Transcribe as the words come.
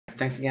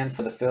thanks again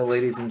for the fill,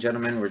 ladies and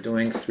gentlemen. We're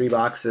doing 3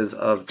 boxes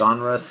of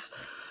Donruss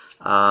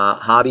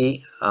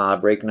Hobby,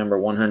 break number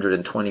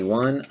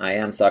 121. I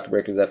am Soccer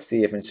Breakers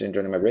FC. If you're interested in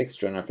joining my breaks,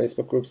 join our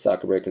Facebook group,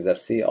 Soccer Breakers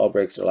FC. All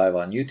breaks are live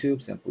on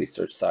YouTube. Simply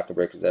search Soccer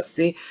Breakers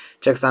FC.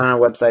 Check us out on our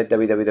website,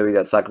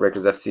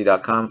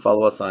 www.soccerbreakersfc.com.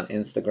 Follow us on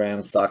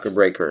Instagram, Soccer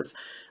Breakers.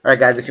 All right,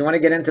 guys, if you want to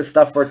get into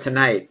stuff for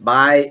tonight,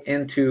 buy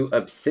into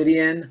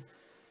Obsidian,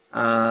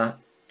 the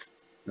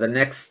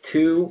next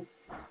 2.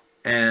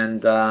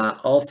 And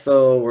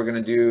also, we're going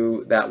to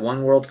do that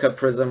 1 World Cup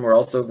Prism. We're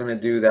also going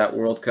to do that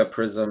World Cup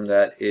Prism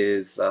that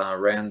is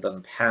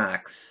random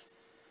packs.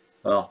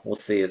 Well, we'll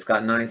see. It's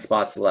got 9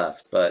 spots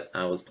left, but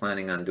I was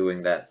planning on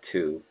doing that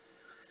too.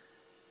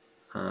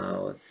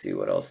 Let's see,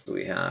 what else do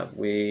we have?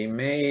 We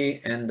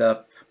may end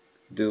up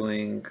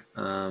doing...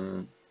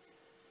 well,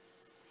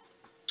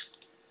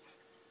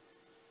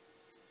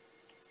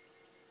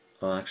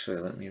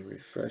 actually, let me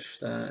refresh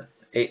that.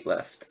 8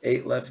 left.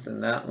 8 left in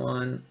that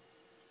one.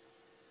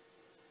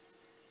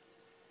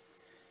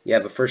 Yeah,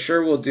 but for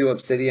sure we'll do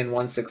Obsidian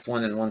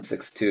 161 and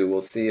 162.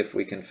 We'll see if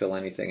we can fill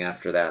anything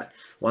after that.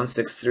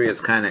 163 is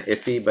kind of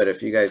iffy, but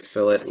if you guys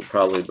fill it, we'll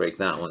probably break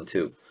that one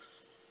too.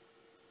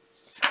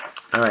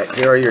 All right,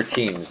 here are your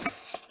teams.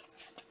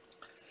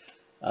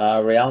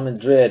 Real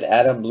Madrid,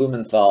 Adam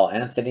Blumenthal,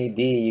 Anthony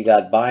D. You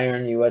got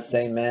Bayern,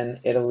 USA Men,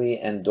 Italy,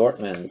 and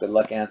Dortmund. Good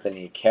luck,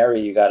 Anthony. Carrie,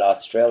 you got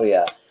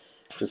Australia.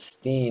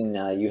 Christine,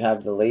 you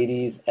have the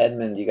ladies.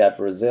 Edmund, you got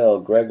Brazil.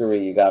 Gregory,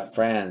 you got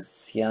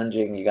France.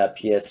 Hyunjing, you got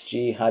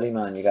PSG.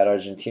 Hariman, you got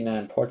Argentina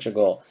and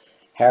Portugal.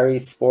 Harry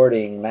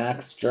Sporting,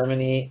 Max,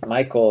 Germany.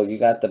 Michael, you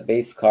got the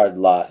base card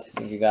lot. I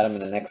think you got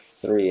them in the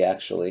next 3,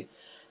 actually.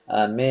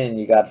 Min,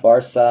 you got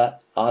Barca.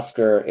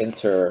 Oscar,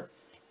 Inter.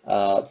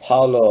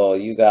 Paulo,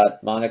 you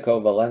got Monaco,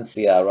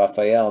 Valencia.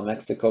 Rafael,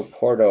 Mexico,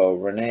 Porto.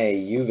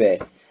 Renee, Juve.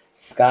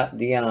 Scott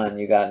Dion,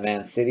 you got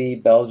Man City,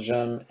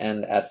 Belgium,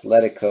 and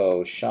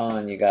Atletico.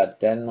 Sean, you got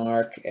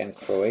Denmark and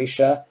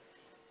Croatia.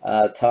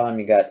 Tom,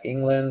 you got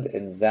England.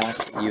 And Zach,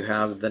 you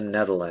have the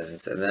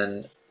Netherlands. And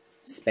then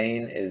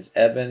Spain is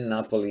Evan,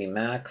 Napoli,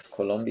 Max,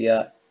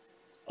 Colombia,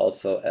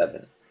 also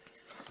Evan.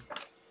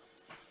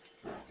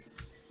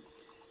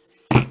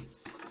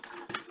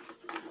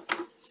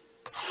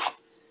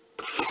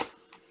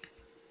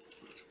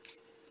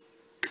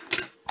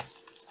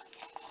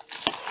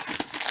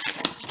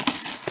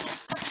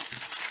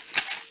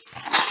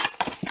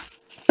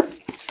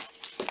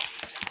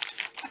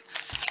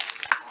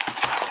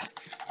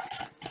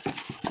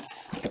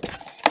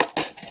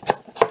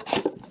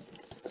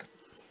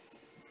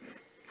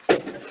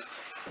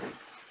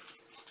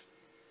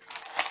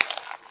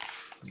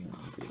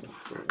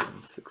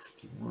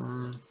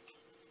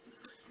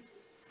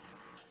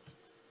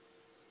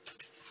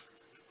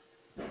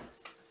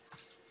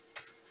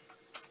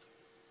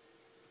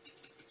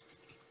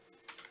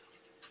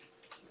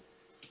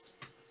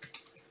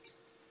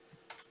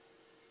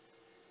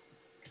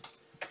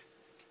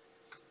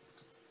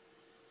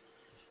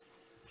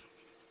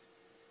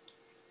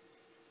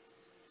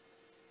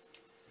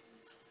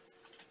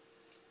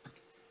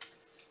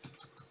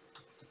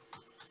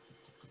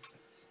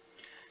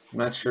 I'm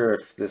not sure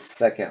if this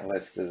second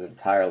list is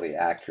entirely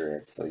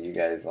accurate, so you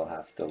guys will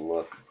have to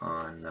look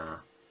on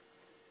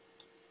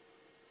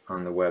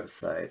the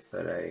website,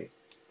 but I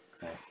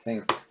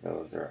think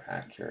those are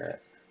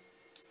accurate.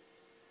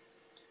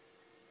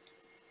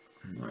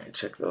 All right,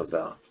 check those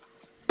out.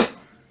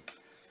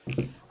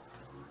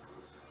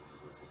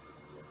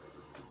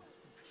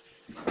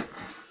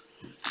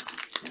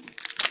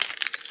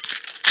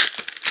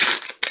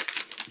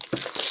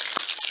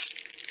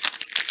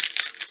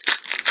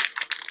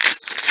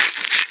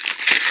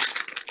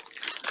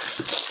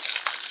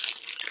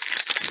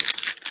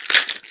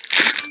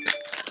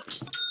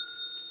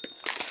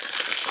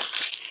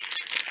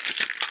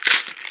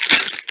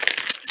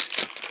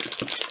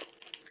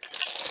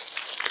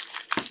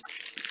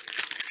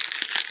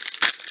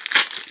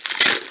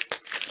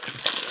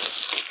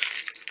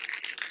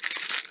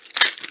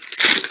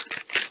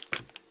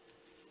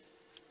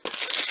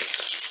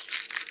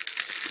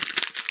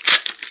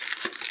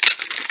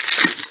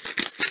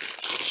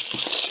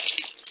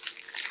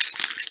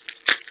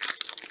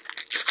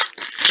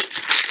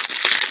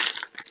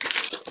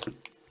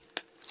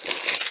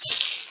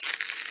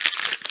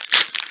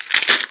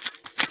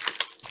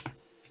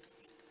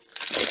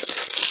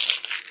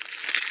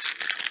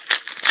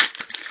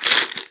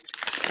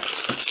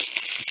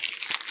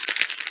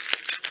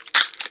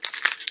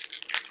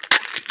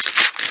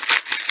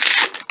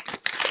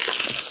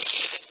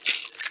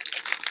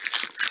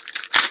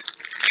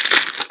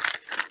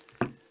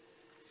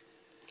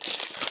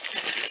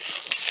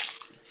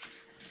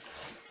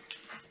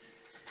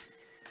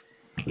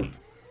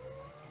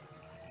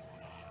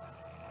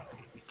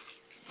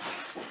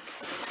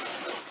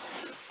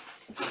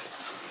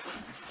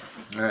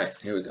 All right,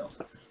 here we go.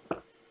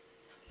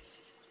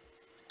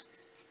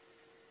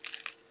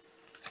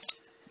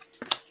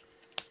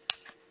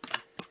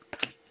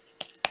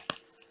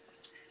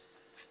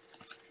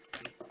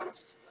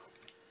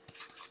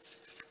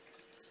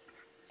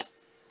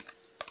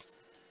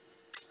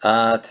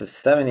 To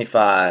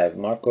 75,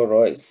 Marco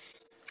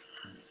Reus.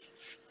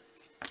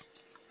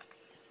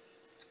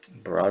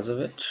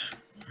 Brozovic.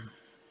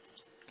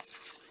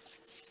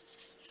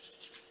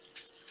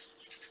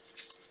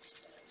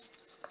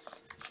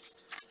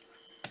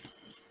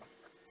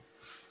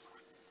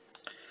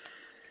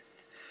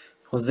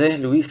 Jose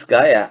Luis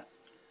Gaya.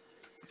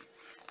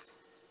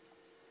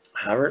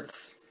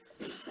 Havertz.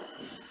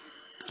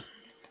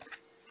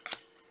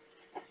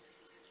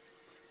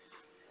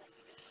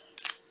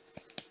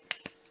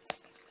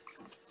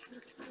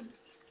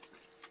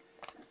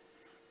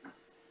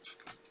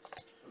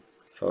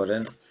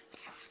 Foden.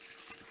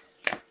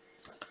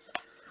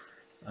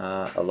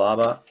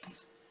 Alaba.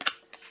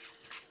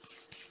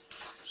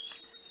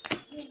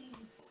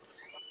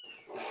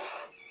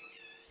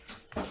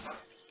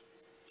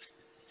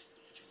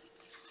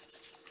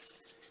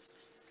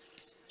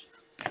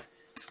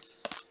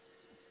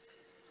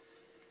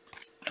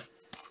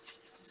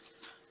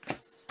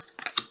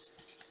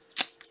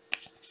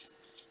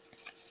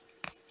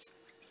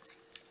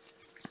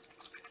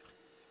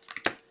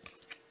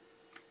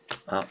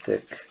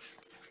 Optic.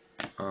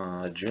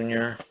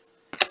 Junior.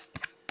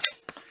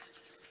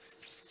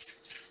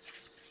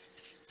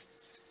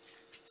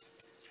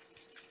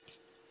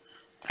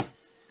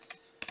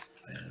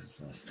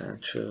 There's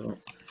Sancho.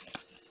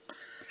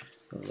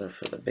 Those are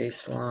for the base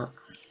slot.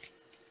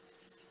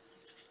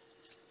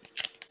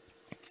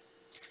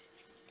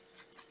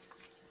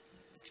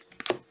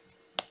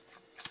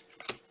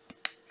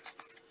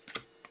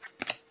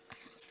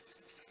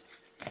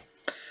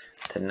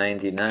 To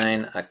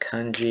 99,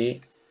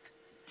 Akanji.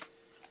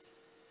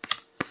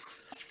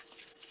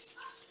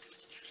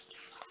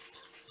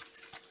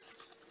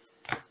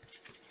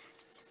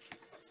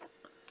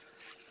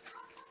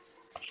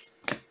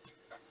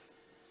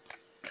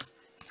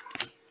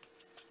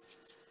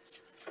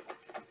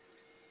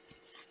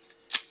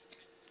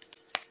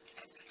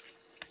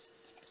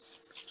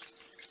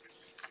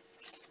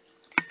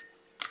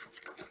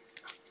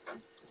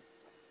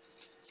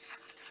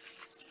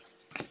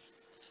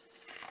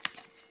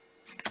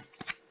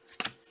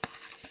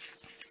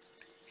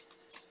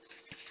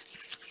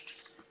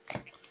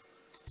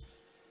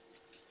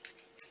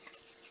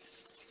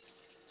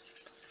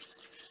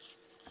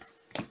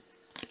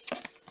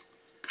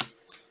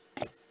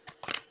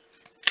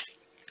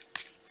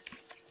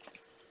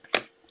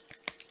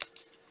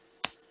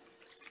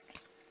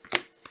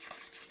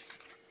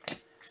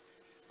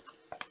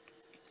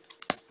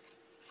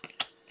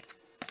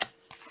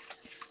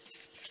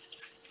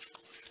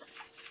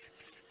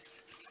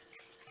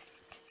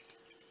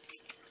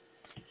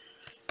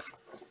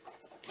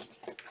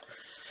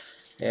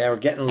 Yeah, we're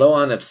getting low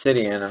on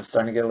obsidian. I'm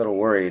starting to get a little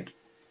worried.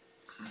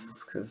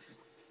 It's because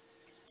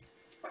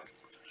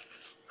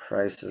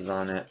prices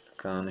on it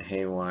gone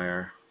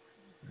haywire.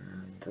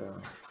 And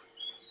to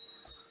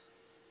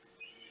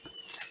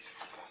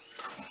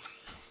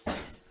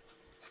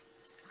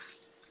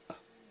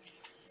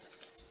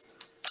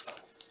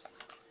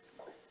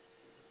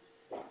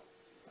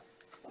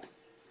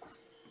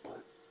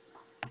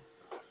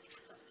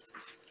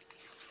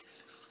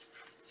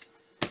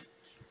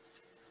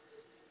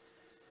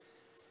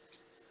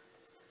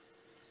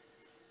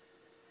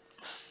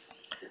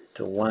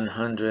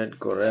 100,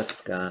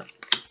 Goretzka.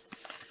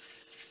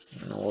 I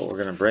don't know what we're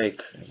going to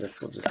break. I guess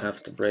we'll just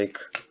have to break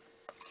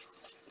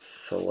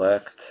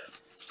select.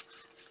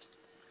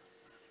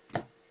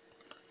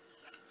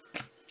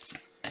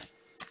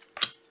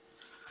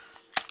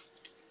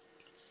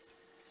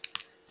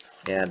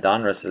 Yeah,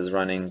 Donruss is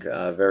running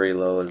very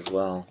low as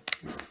well.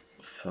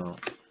 So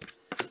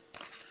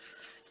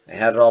I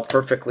had it all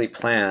perfectly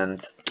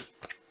planned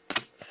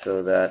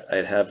so that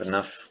I'd have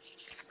enough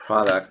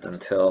product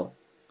until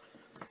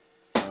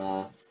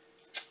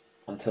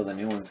the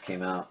new ones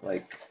came out,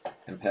 like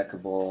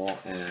Impeccable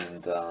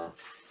and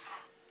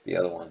the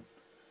other one,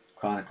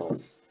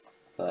 Chronicles.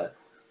 But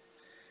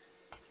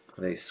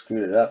they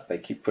screwed it up. They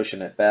keep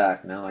pushing it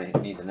back. Now I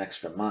need an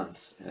extra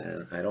month,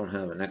 and I don't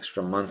have an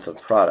extra month of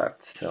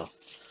product. So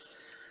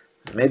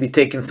maybe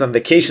taking some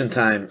vacation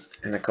time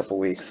in a couple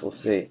weeks. We'll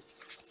see.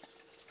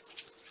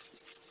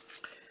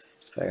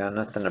 If I got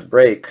nothing to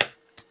break.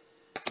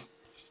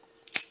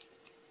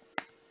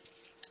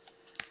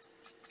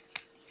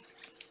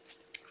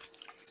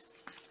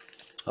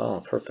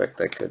 Oh,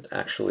 perfect. I could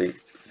actually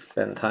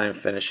spend time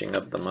finishing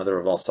up the mother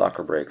of all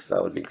soccer breaks.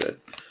 That would be good.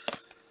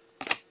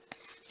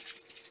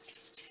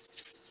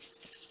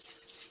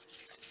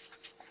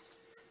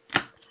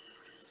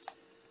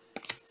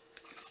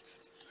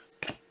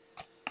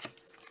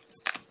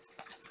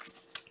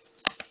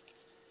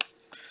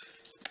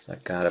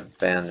 That got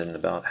abandoned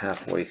about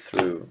halfway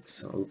through.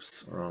 So,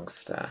 oops, wrong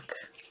stack.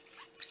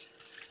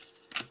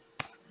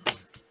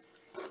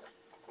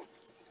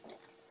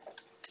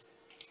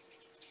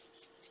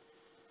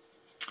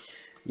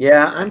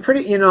 Yeah, I'm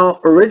pretty,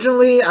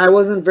 originally I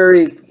wasn't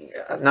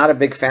not a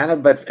big fan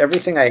of, but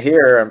everything I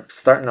hear, I'm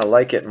starting to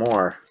like it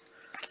more.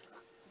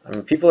 I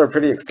mean, people are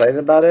pretty excited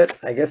about it.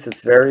 I guess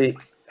it's very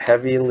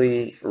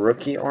heavily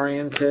rookie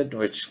oriented,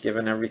 which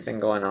given everything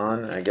going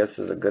on, I guess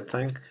is a good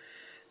thing.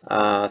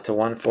 To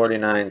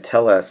 149,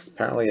 Tellus.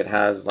 Apparently it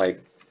has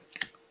like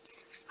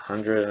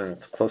 100 and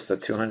close to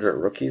 200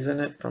 rookies in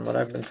it, from what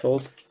I've been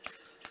told.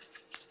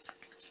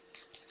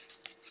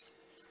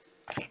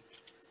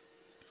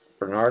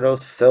 Bernardo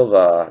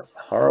Silva.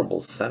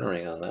 Horrible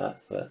centering on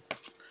that, but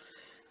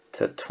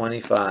to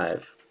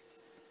 25.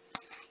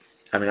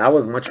 I mean, I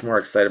was much more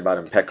excited about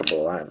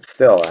Impeccable. I'm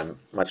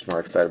much more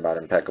excited about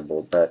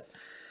Impeccable, but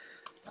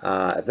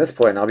at this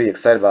point, I'll be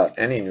excited about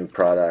any new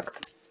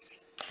product.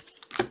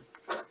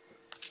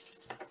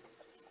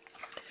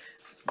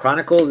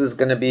 Chronicles is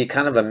going to be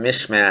kind of a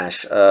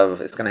mishmash of,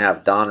 it's going to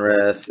have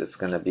Donruss, it's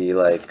going to be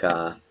like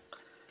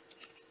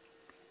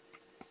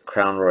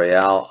Crown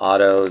Royale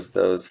autos,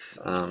 those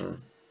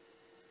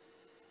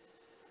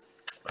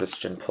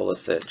Christian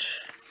Pulisic.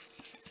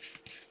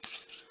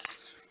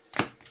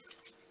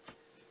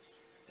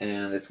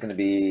 And it's going to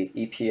be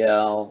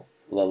EPL,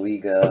 La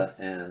Liga,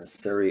 and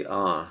Serie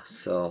A,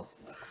 so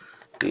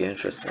be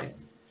interesting.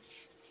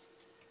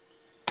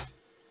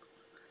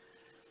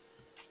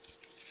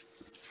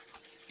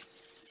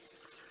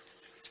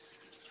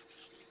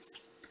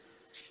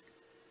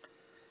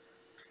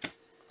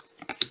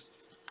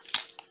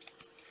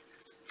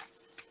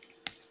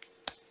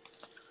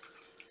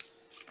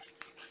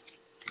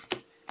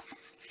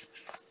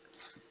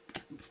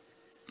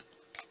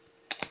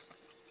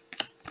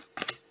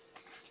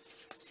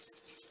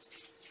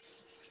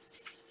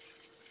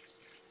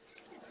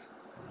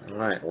 All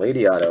right,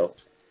 Lady Auto.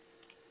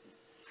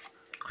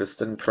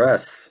 Kristen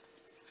Press.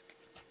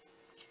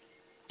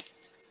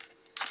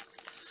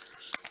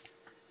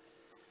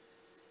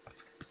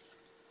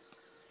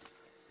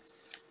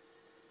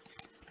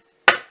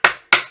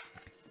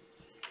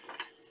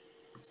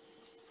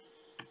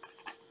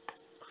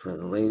 For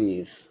the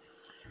ladies.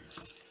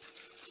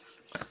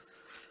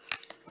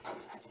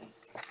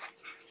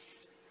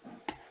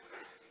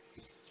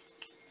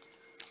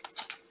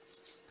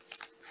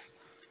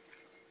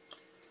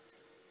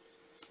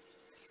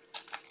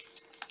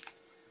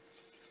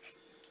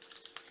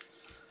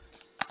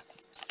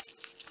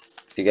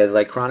 You guys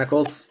like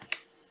Chronicles?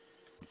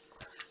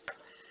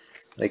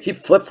 They keep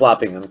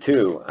flip-flopping them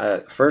too.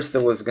 First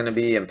it was going to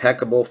be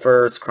Impeccable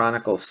first,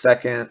 Chronicles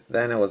second.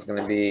 Then it was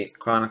going to be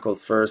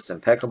Chronicles first,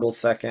 Impeccable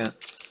second.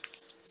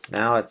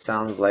 Now it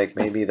sounds like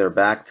maybe they're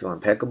back to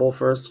Impeccable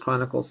first,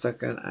 Chronicles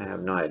second. I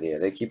have no idea.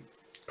 They keep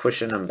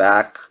pushing them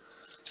back.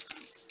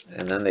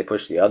 And then they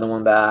push the other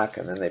one back.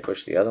 And then they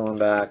push the other one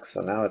back. So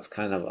now it's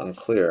kind of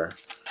unclear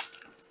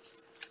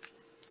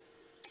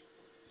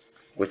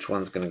which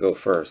one's going to go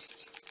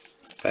first.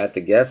 If I had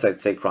to guess, I'd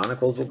say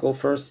Chronicles will go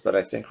first, but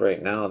I think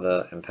right now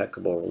the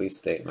Impeccable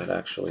release date might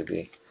actually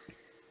be.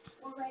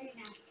 We're ready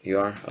now. You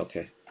are?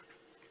 Okay.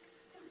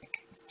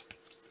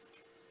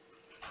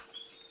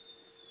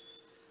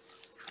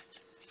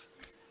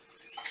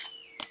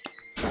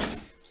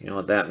 You know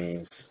what that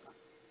means.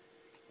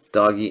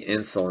 Doggy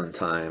insulin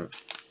time.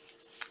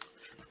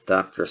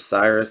 Dr.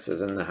 Cyrus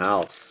is in the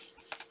house.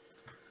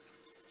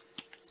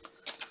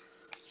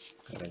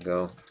 Gotta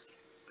go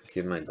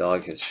give my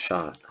dog his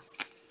shot.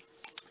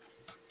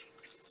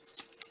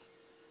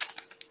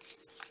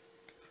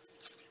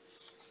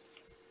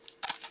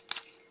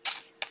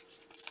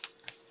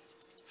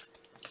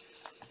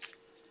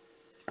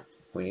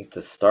 We need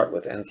to start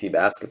with NT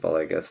basketball,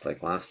 I guess,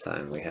 like last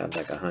time. We had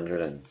like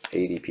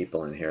 180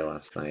 people in here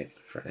last night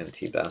for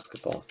NT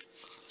basketball.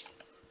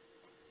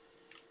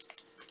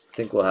 I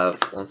think we'll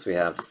have, once we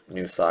have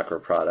new soccer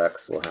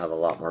products, we'll have a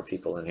lot more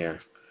people in here.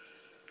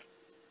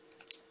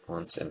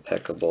 Once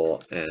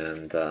Impeccable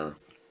and the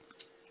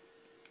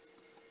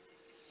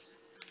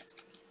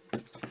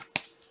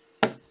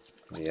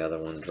other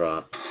one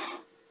drop.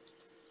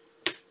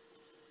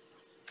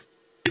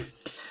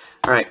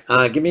 All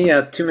right, give me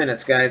 2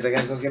 minutes, guys. I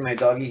gotta go give my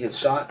doggy his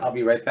shot. I'll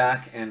be right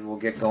back, and we'll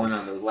get going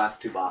on those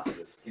last 2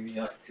 boxes. Give me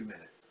 2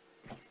 minutes.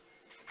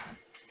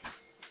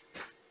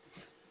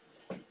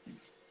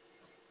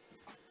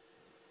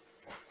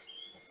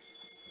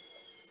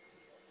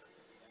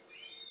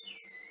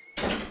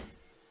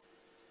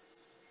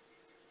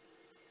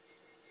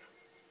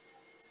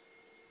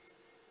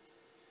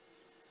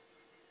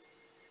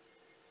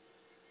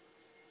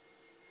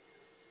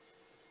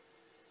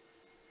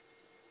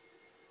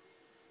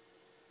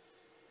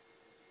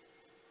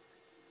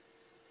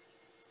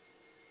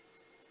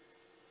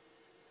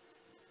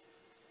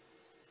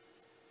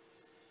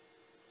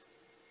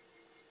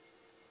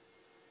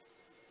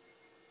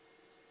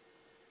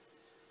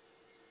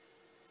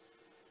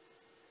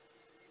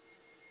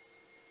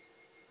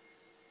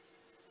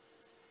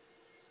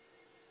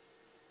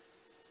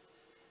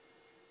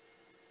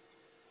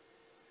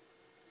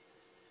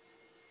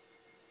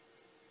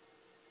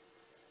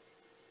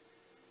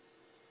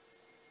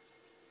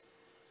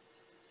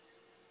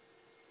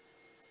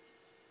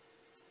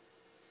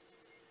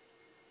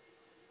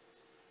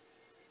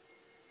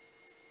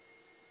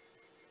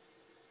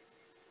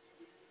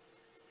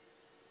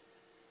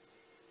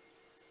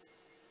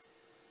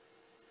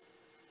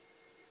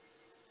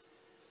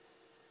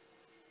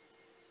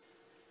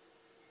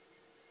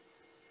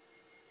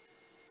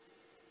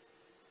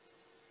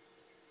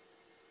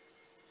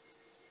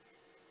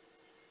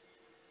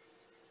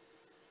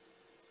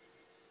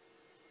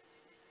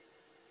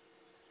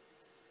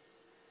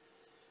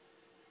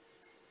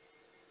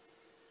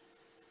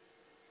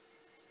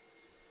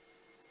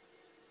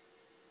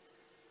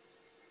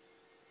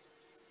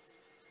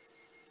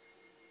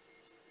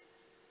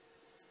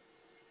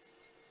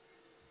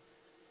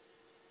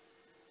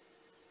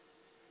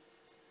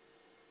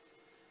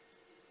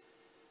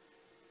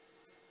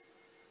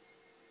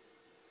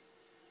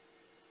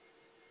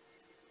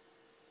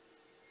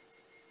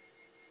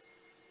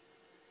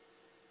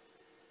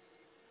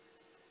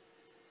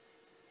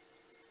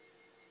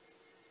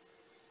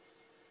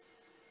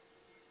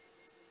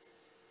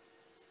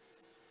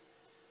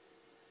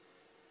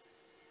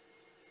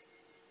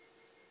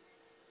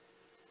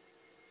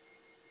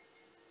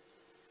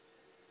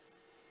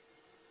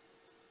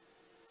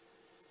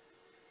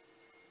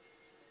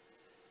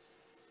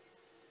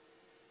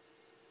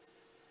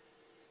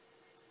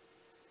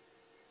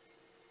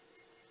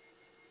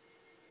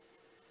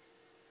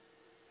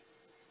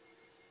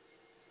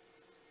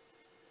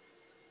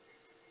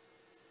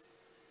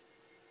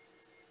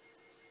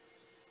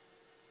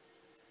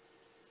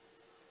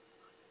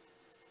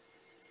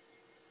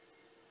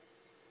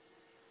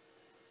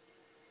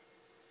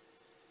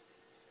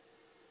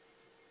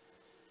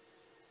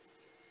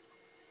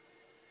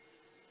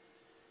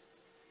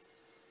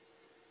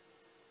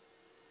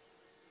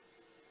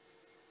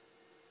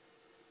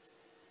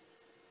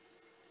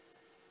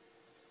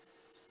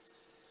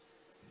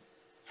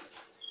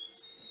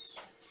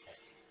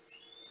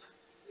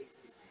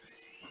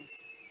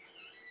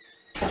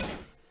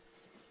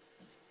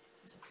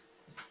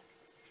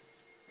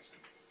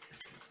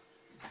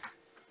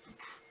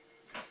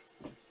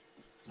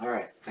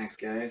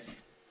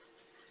 Thanks,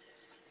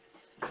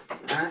 guys.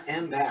 I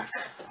am back.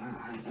 Wow,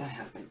 how did that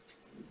happen?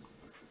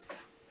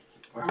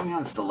 Where are we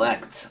on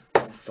select?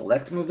 Is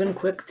select moving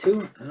quick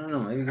too? I don't know.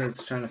 Maybe you guys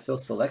are trying to fill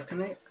select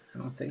tonight? I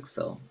don't think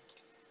so.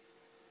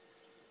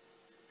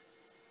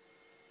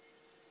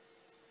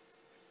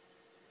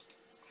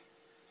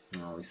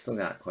 No, we still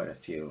got quite a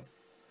few.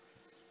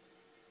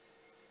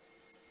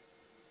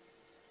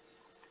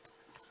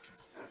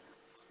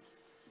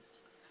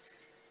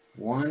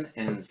 One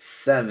and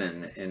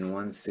 7 in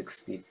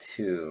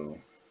 162.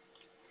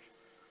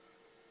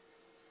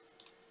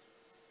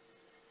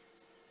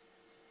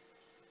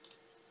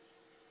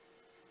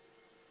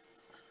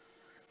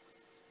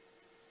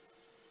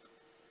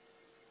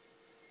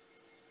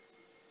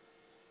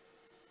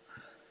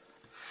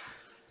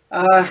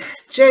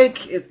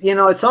 Jake,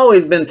 it's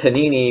always been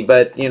Panini,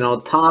 but,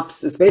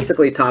 Topps, it's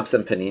basically Topps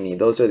and Panini.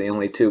 Those are the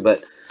only two,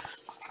 but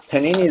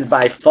Panini's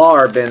by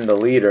far been the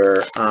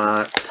leader.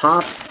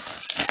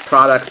 Topps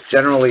products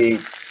generally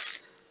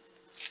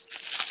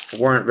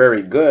weren't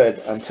very good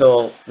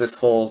until this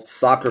whole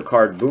soccer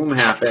card boom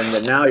happened,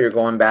 and now you're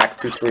going back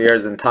 2-3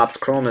 years, and Topps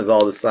Chrome has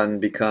all of a sudden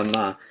become,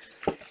 a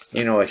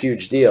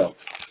huge deal.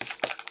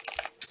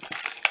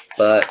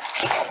 But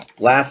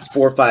last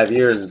 4 or 5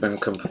 years has been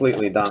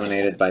completely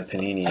dominated by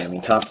Panini. I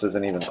mean, Topps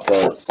isn't even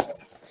close.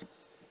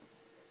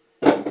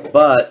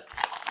 But,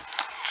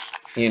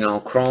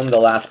 Chrome the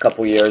last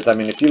couple years, I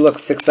mean, if you look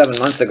 6-7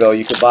 months ago,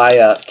 you could buy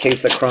a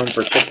case of Chrome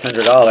for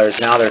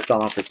 $600. Now they're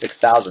selling for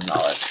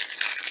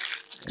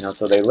 $6,000.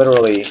 So they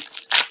literally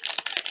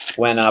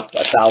went up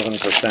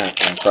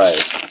 1,000% in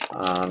price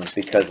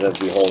because of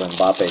the whole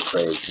Mbappe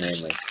craze,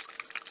 mainly.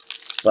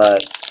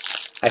 But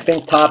I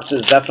think Topps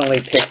has definitely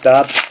picked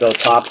up, so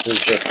Topps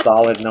is the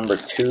solid number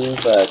 2,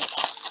 but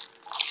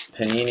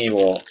Panini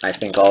will, I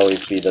think,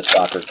 always be the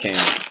soccer king.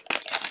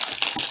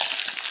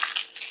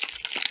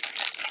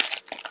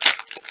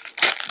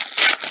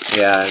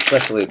 Yeah,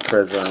 especially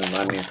Prism.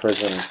 I mean,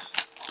 Prism's...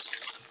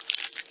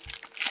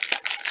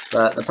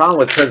 But the problem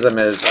with Prism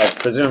is, I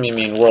presume you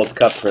mean World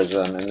Cup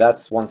Prism, and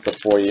that's once every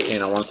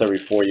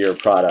 4-year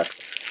product.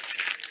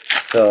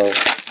 So,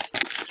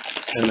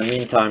 in the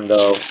meantime,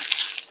 though,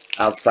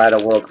 outside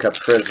of World Cup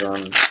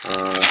Prism,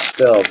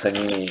 still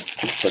Panini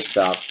puts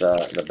out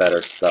the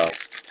better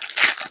stuff.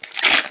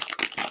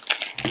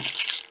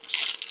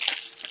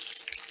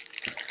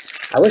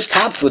 I wish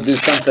Topps would do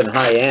something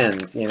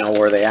high-end,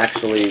 where they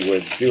actually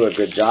would do a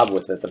good job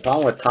with it. The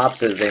problem with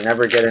Topps is they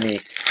never get any,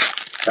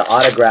 the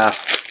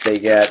autographs they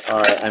get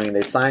are, I mean,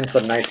 they sign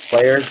some nice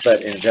players,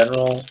 but in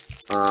general,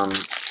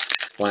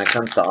 when it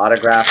comes to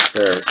autographs,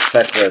 their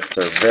spec lists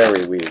are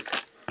very weak.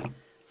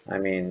 I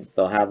mean,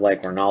 they'll have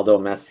like Ronaldo,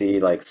 Messi,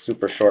 like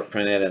super short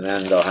printed, and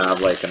then they'll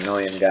have like a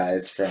million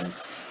guys from,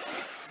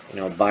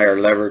 Bayer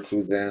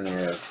Leverkusen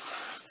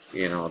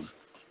or,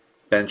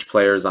 bench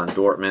players on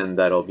Dortmund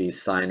that'll be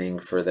signing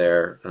for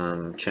their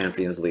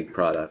Champions League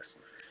products.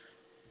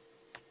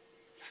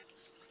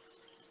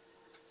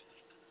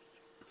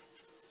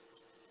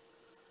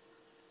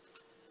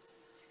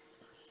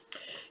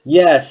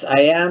 Yes,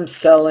 I am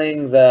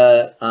selling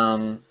the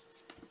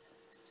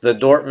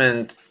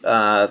Dortmund.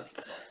 I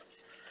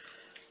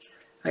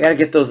gotta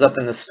get those up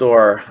in the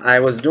store. I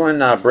was doing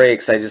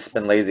breaks. I just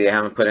been lazy. I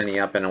haven't put any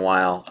up in a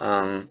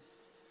while.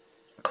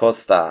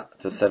 Costa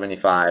to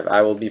 75.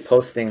 I will be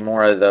posting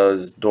more of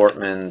those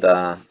Dortmund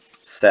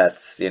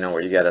sets, where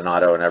you get an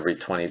auto in every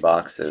 20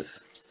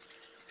 boxes.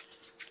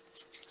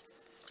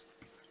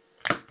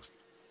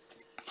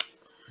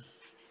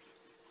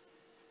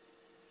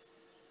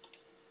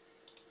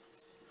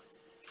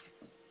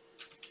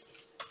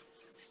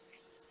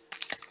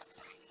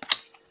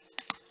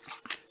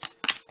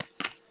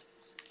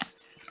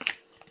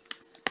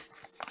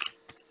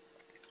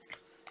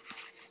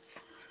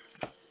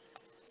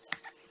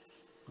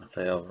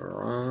 Rafael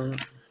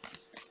Varane,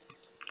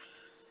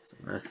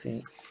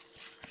 Messi.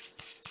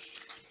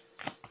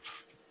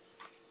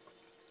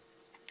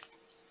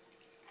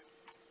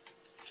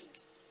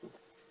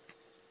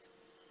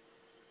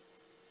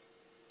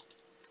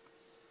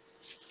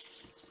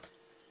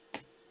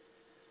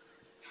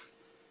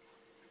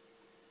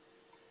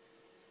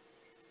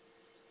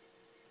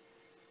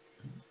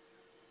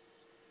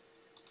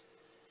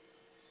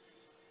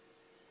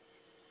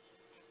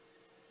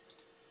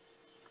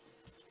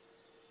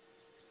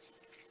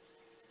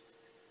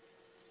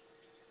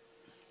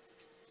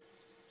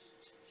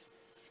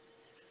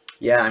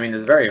 Yeah, I mean,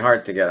 it's very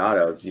hard to get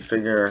autos. You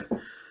figure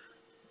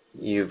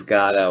you've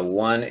got a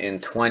 1 in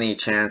 20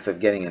 chance of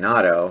getting an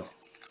auto,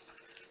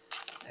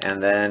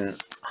 and then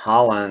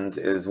Holland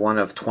is one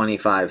of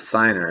 25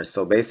 signers,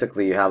 so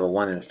basically you have a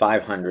 1 in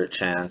 500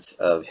 chance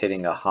of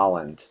hitting a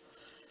Holland.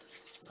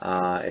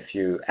 If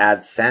you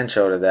add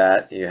Sancho to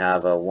that, you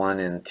have a 1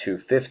 in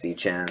 250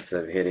 chance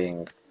of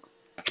hitting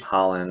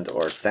Holland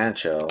or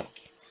Sancho.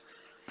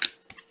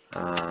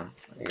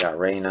 You got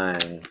Reina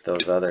and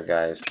those other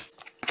guys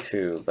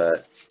too,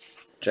 but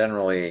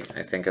generally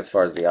I think as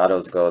far as the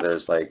autos go,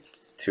 there's like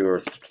 2 or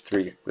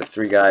 3, the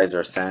 3 guys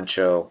are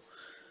Sancho,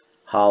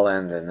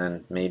 Holland, and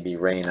then maybe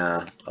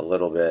Reina a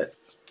little bit.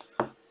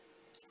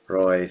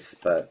 Royce,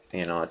 but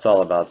you know, it's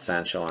all about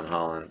Sancho and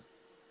Holland.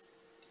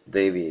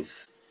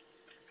 Davies.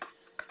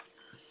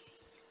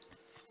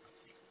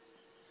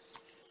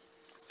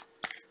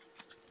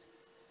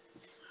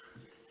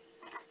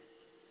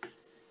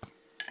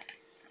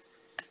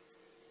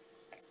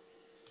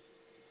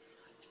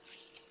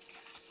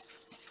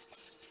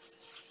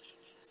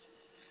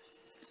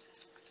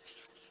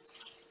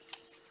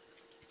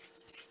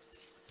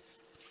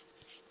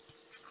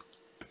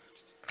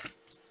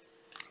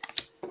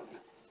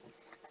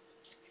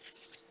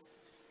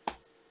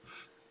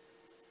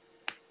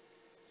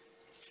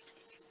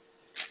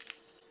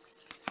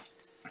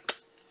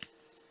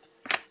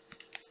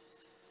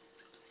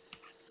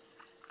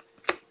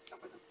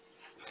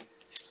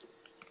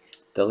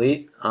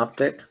 Delete,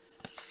 Optic.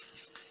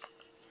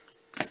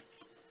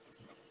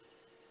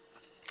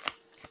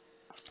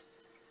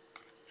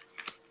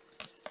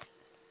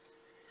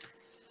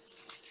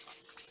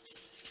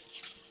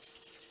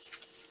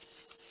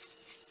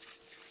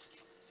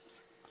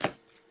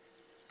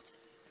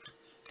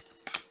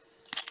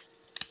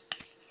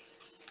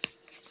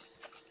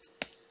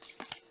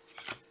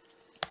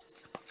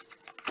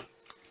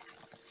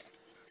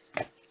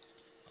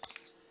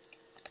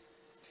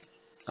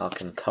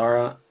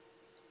 Alcantara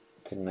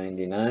to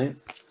 99.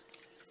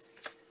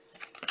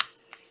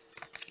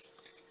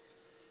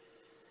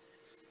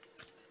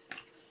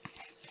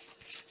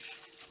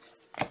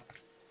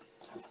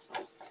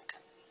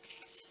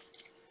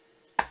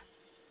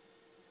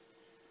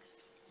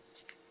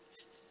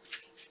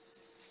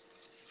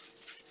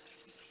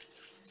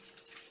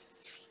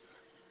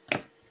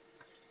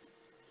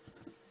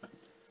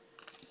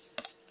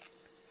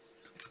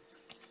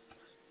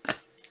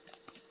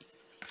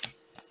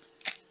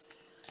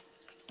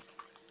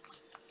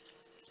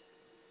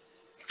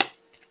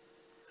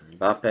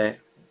 Mbappe.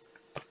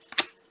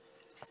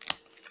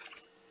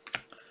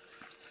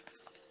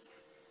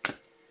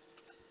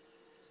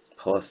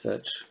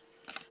 Pulisic.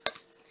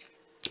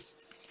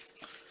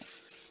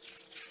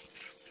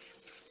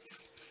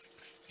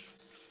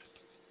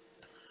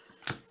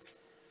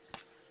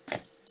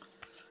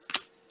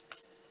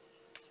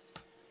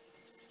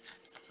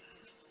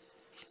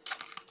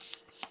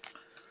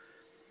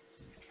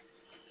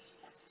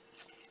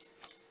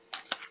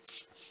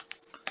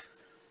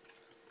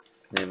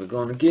 Never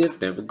gonna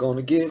give, never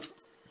gonna give.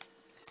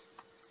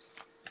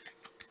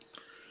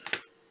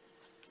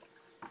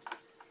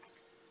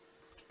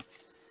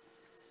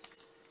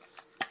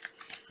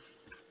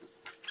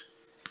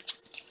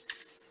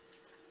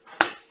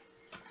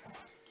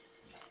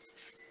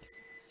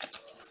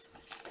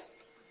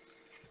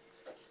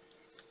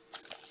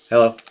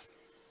 Hello.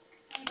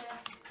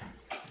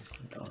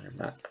 Oh, you're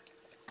back.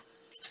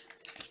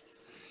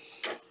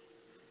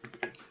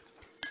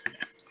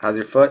 How's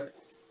your foot?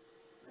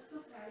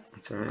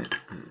 That's all right.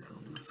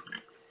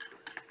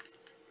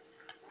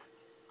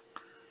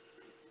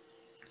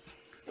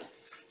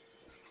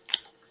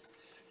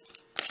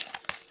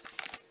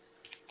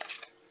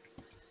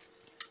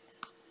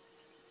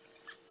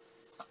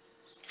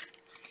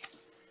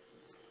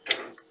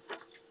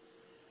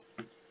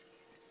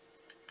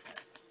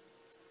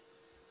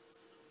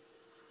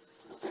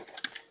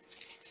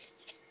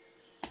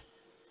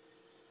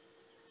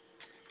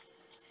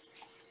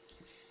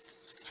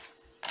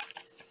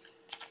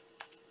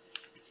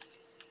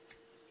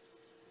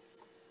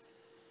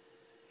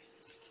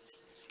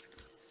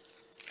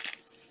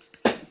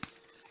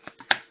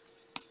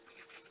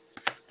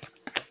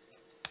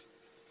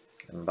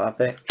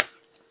 Mbappe.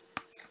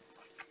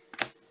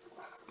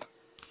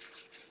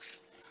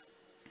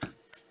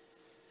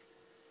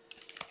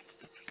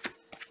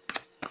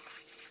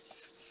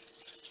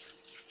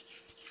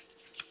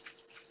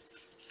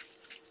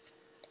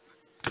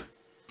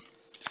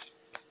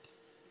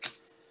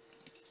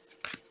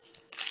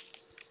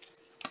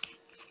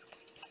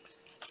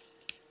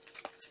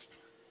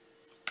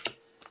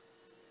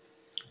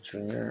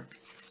 Junior.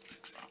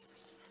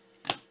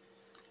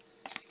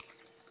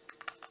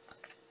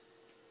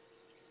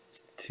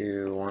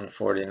 To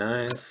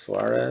 149,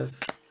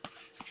 Suarez.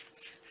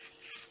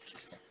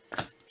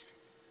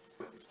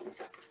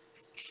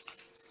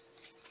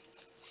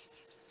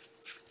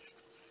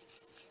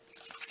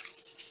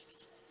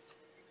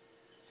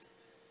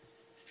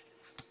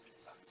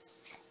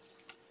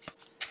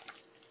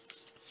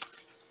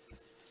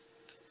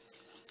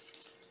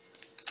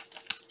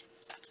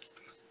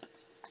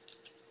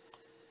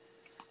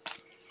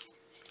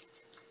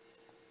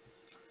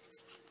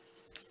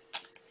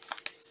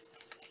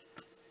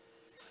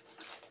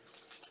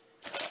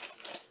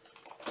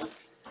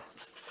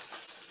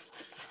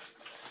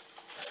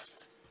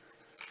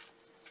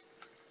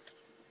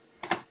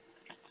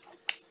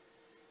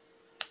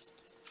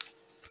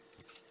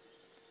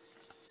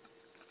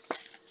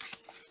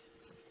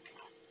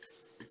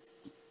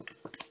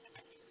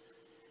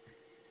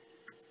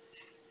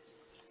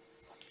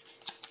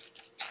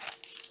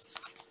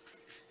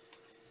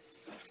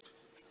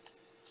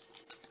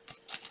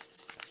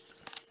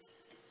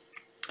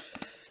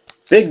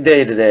 Big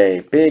day today.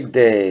 Big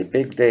day.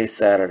 Big day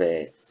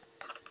Saturday.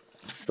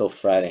 It's still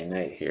Friday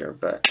night here,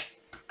 but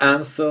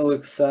I'm so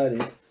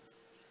excited.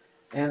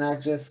 And I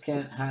just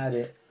can't hide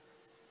it.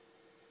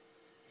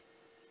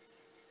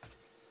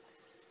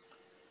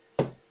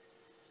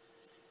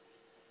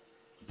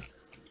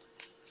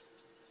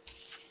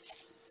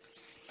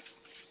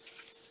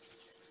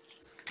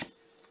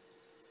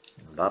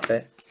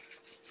 Mbappe.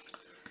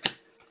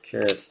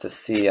 Curious to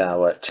see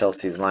what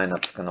Chelsea's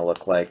lineup's going to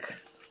look like.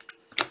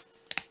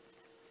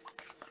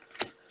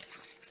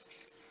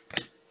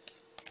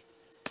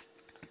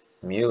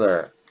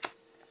 Mueller.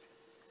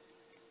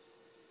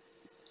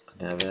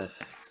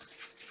 Neves.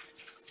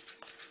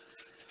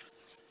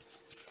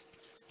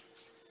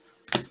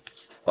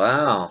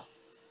 Wow.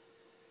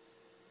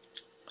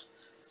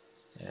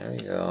 There we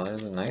go.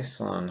 There's a nice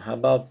one. How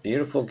about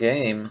beautiful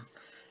game?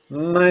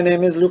 My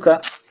name is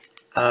Luca.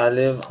 I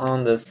live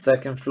on the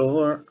second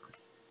floor.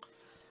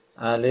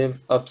 I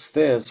live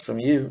upstairs from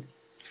you.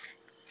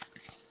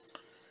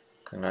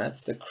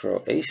 Congrats to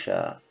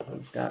Croatia.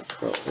 Who's got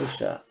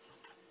Croatia?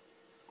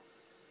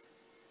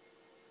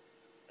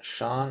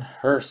 Sean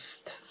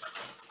Hurst.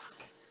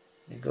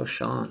 There you go,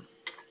 Sean.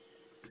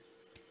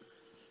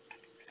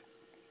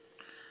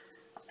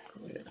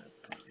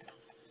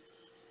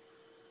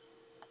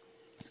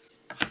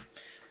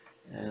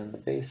 And the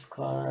base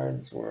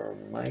cards were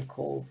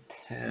Michael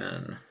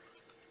Tan.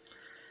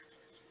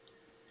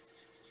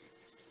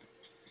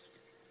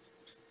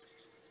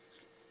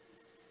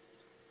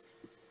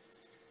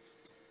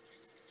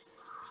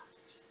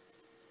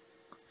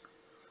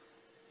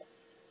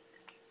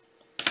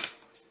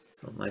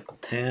 So Michael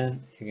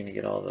Tan, you're going to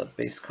get all the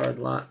base card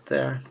lot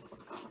there.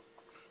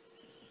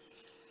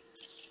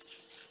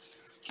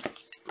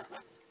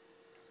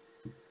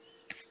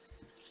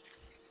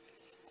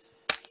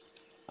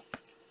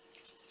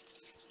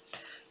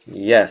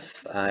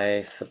 Yes,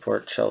 I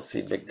support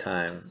Chelsea big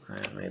time.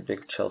 I am a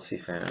big Chelsea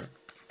fan.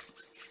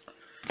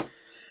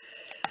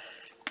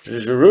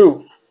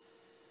 Giroud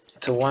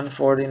to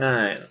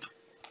 149.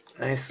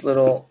 Nice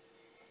little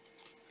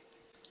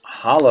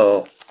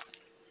hollow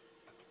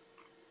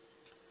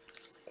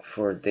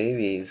for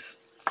Davies.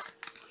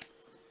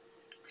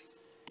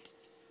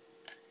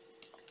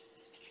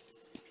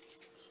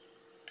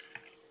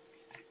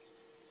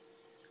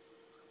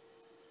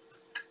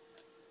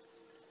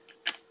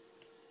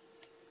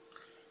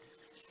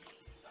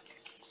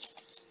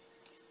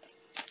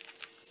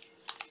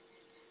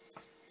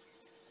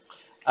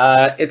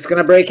 It's going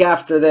to break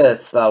after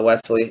this,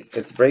 Wesley.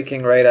 It's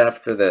breaking right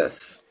after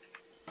this.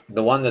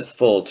 The one that's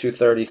full,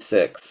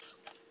 236.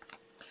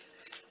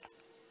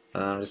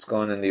 I'm just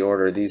going in the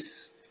order.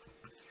 These.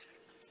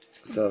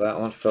 So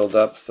that one filled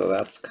up, so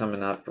that's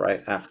coming up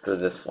right after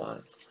this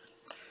one.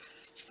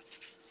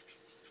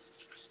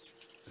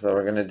 So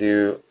we're going to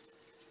do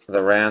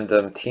the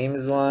random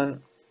teams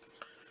one.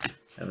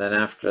 And then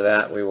after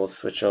that, we will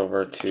switch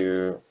over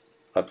to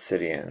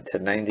Obsidian, to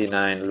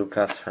 99,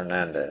 Lucas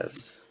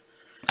Hernandez.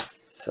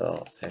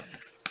 So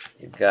if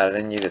you've got it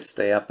in you to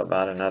stay up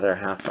about another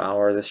half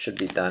hour, this should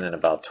be done in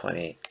about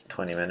 20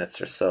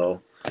 minutes or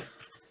so.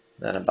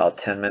 Then about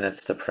 10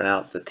 minutes to print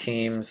out the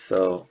teams.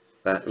 So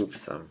that,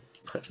 oops, I'm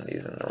putting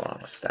these in the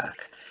wrong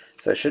stack.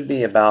 So it should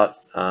be about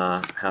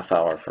half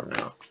hour from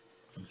now.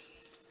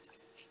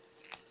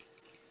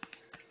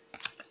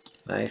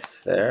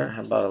 Nice there.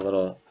 How about a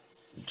little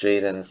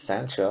Jadon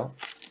Sancho,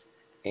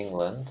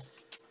 England.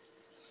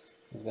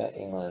 Who's got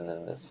England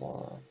in this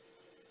one?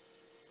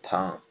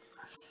 Tom.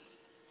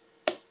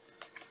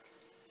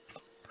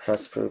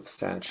 Press-proof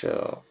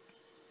Sancho.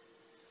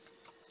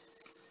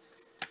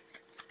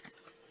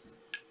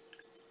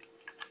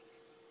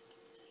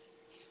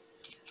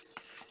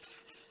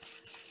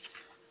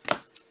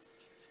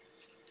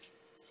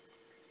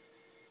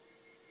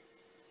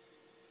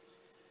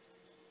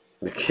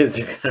 The kids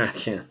are gonna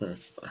reckon.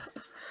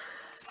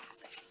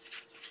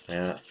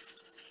 Yeah.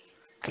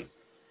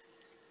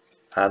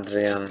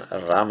 Adrian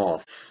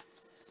Ramos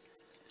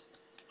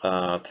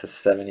to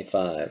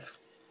 75.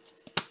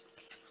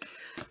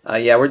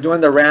 Yeah, we're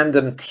doing the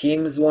random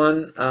teams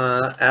one.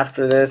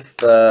 After this,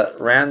 the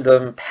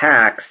random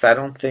packs, I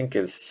don't think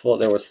is full.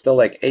 There was still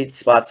like 8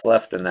 spots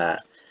left in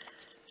that.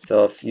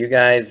 So if you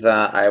guys,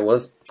 I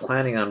was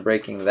planning on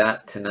breaking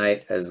that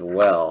tonight as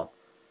well.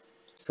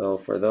 So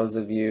for those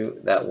of you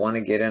that want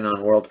to get in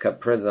on World Cup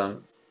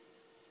Prism,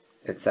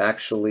 it's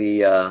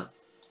actually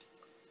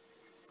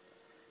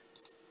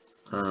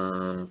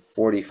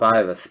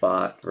 45 a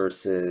spot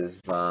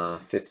versus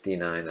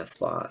 59 a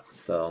spot.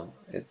 So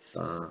it's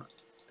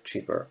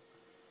cheaper,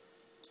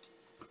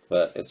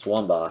 but it's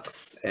one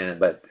box,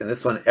 but in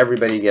this one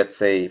everybody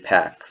gets a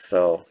pack.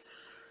 So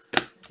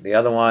the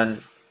other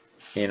one,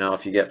 you know,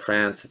 if you get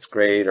France, it's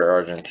great, or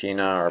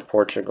Argentina or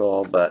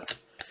Portugal, but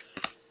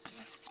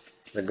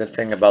the good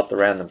thing about the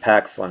random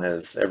packs one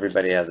is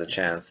everybody has a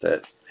chance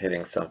at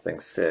hitting something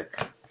sick,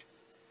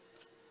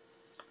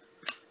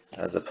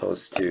 as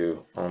opposed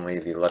to only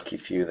the lucky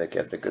few that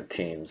get the good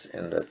teams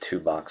in the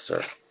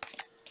 2-boxer.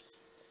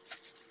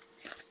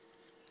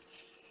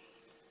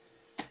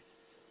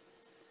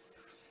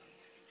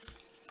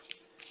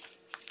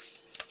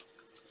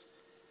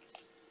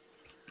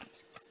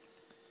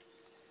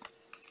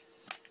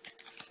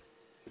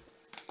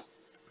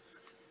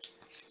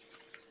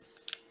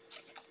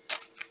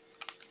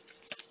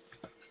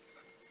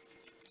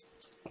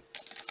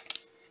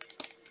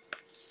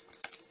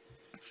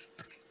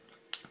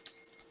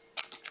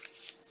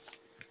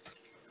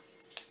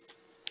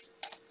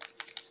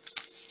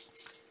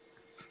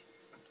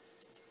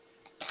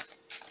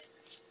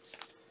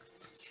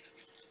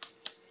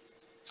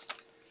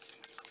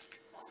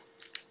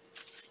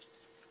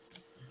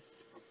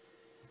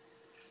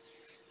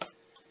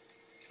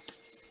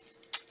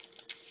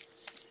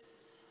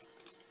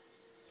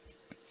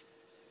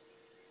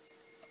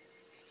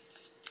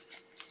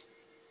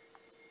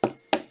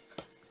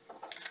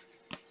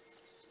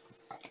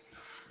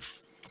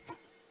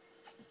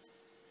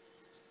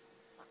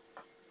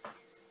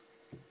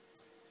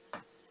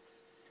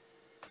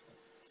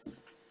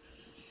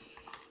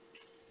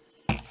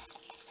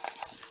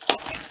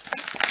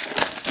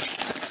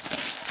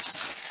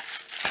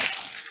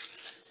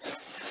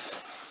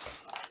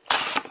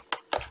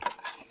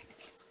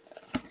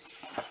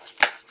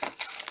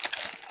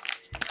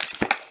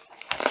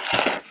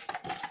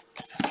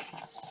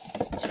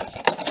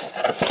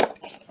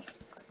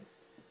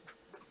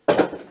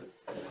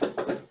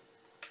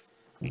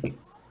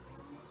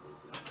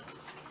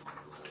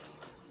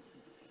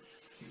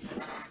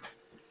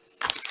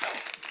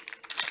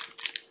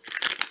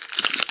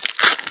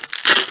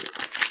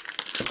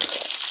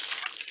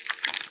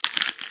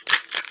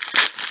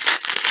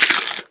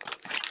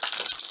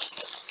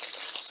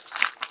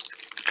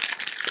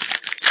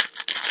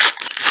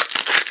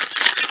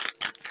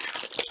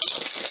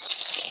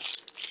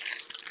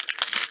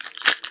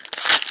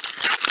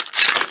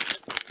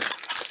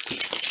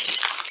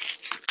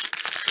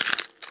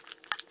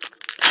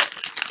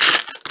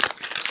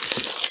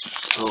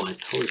 Oh, I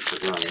totally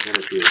forgot. I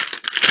gotta do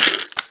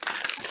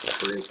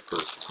a break for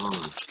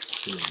Thomas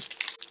too.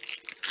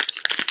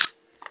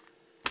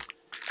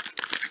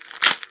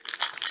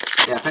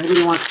 Yeah, if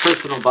anybody wants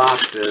personal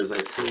boxes, I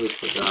totally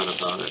forgot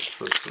about it.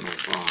 Personal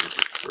box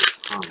for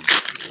Thomas.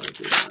 I gotta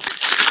do that.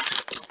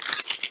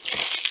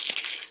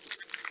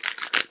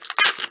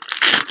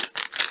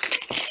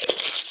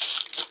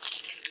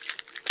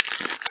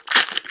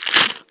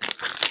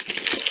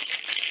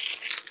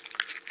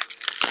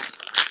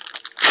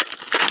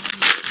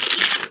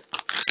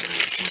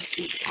 Once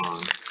he's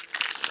on.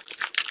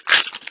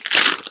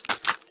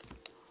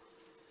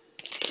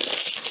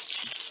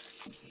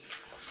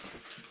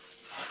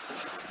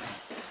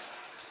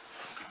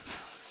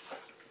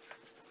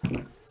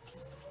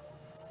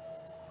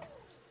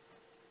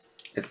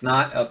 It's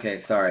not okay.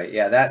 Sorry.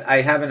 Yeah, that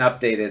I haven't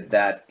updated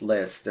that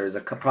list. There's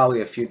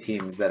probably a few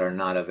teams that are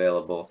not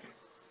available.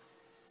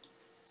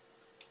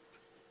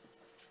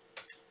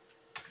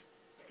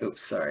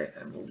 Oops, sorry,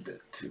 I moved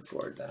it too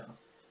far down.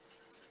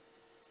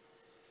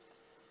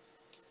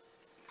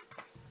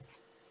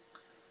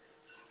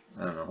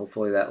 I don't know.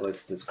 Hopefully that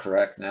list is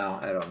correct now.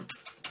 I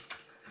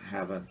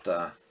haven't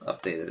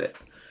updated it.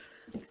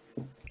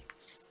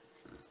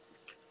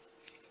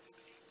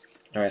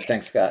 All right,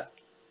 thanks, Scott.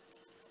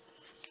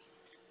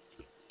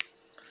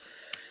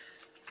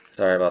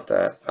 Sorry about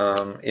that.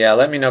 Yeah,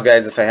 let me know,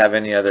 guys, if I have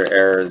any other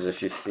errors.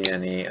 If you see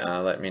any,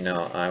 let me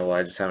know.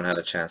 I just haven't had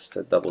a chance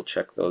to double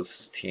check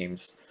those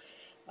teams.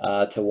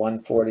 To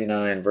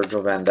 149,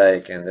 Virgil van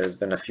Dijk, and there's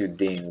been a few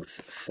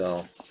dings,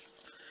 so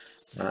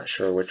not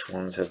sure which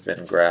ones have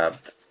been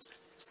grabbed.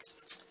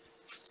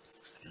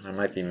 I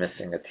might be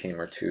missing a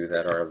team or two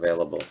that are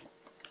available.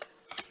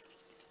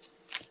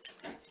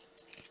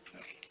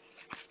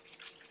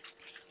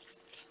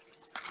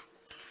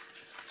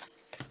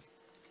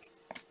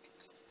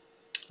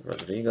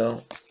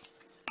 Rodrigo.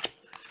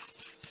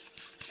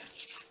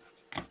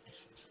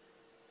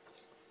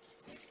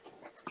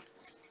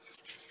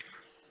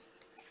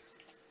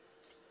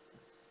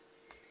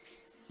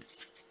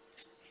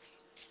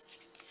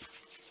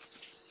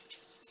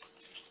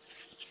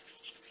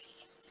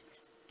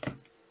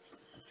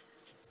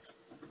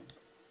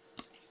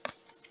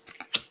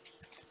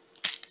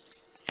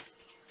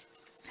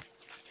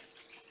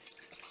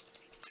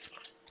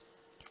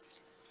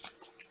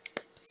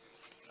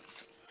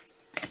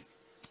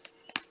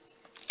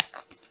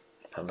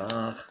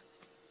 Pamar.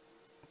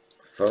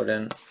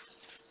 Foden.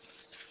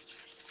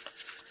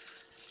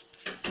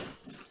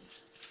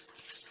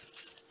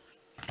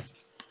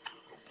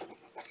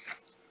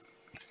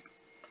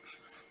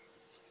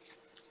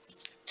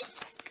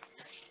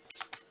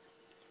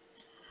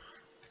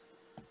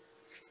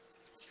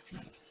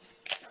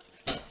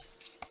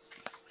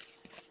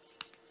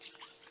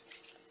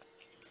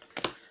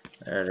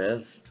 There it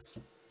is.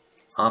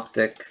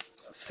 Optic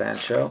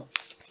Sancho.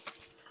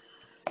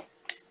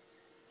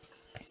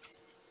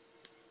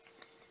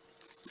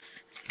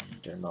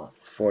 Getting about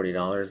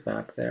 $40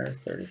 back there.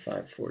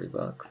 35, 40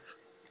 bucks.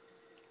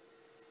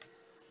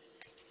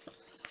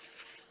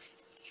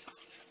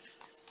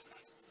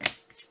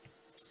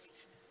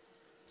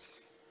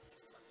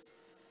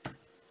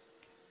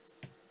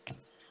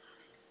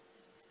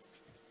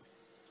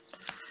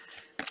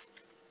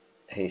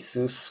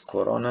 Jesus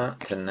Corona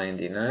to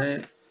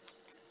 99.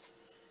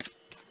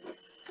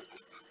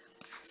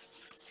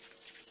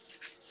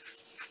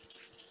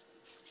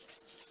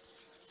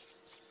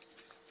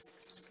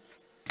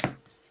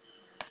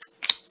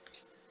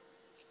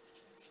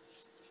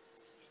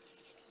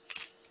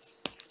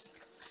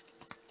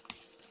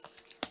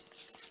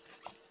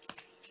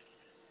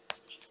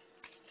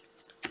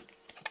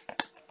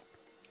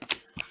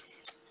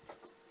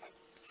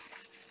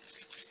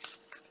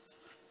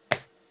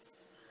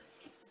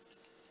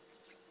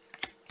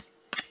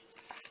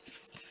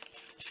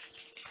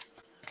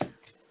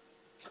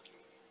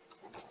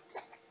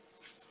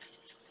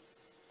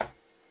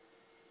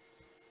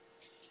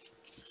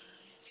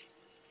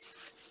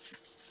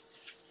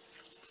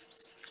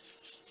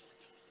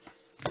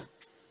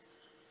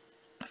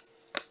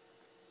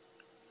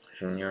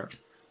 Junior.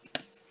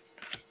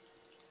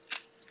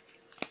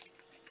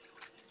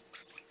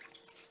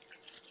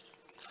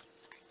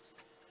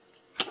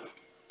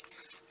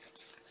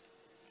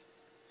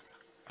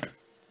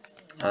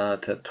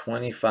 To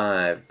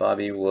 25,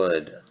 Bobby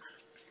Wood.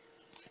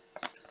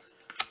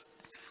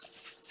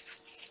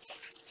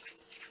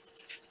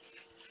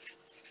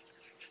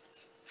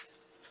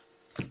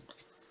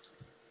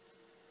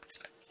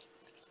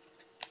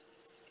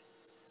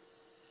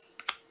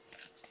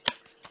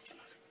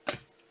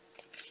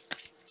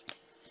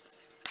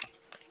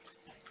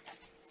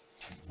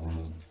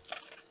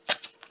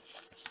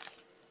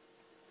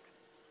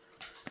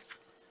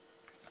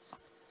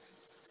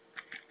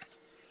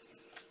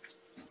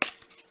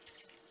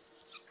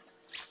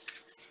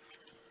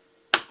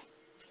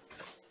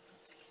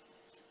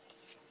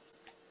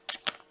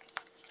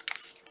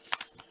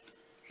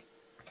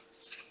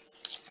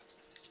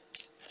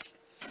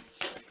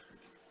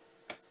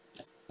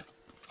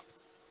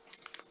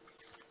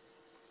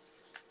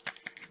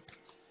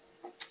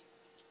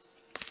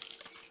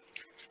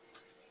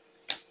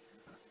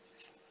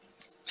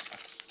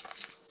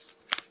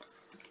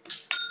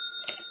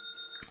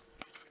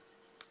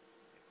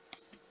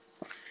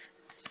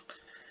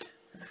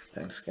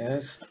 Thanks,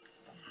 guys.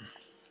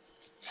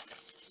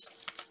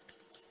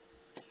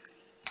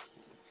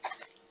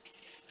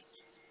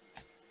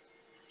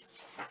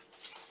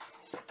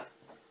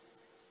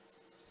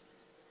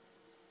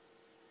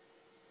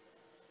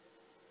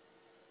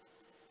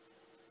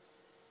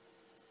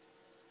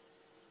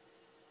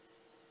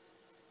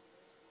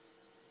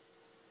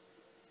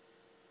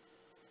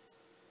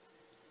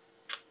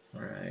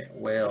 All right,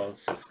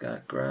 Wales just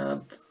got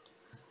grabbed.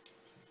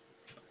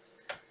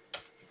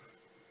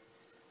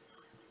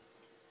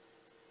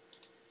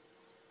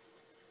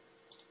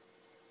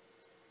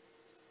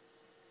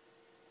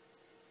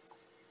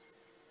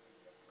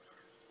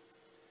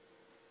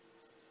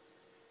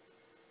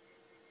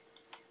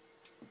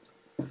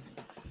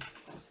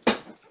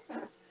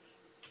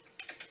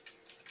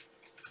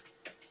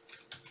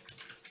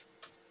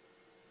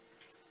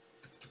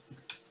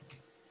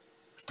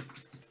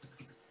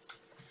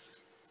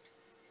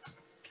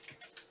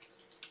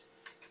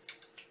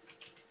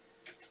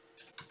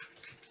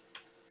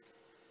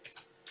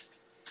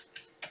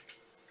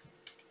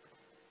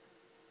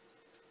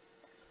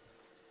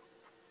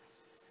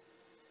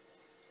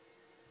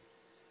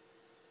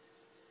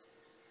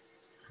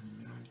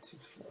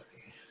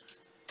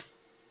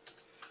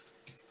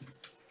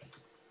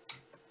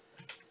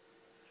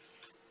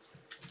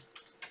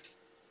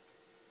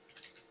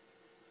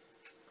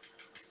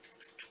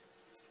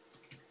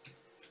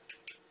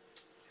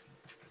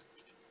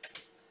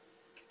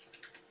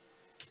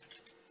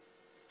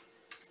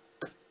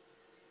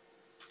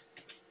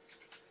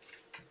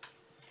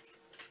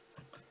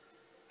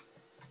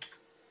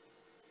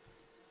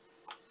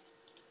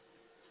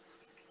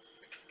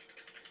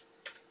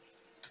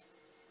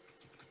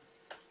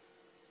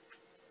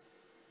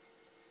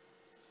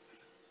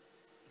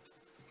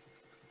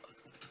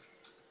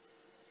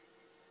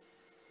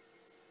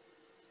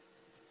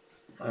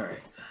 All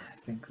right, I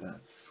think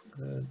that's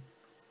good.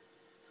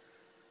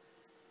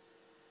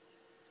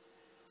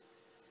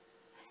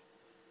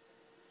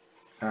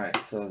 All right,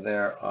 so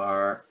there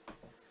are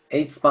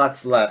 8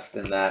 spots left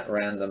in that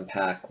random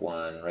pack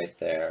one right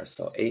there.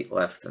 So 8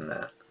 left in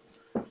that.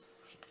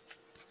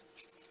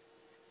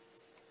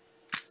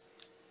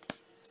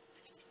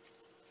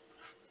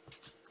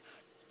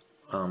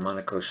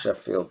 Monaco,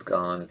 Sheffield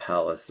gone.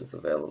 Palace is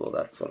available.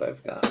 That's what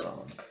I've got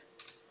wrong.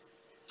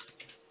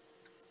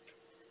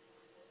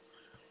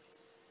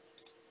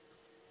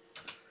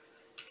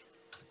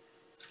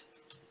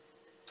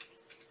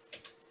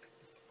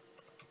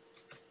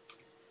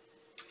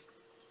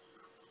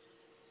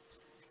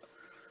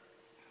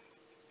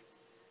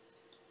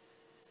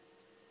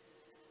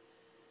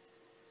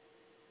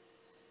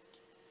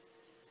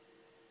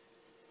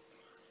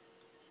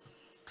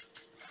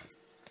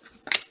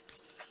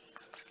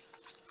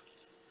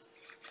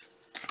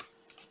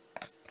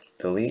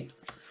 Delete.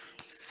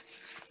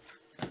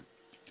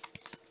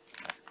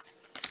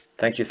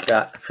 Thank you,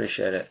 Scott.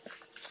 Appreciate it.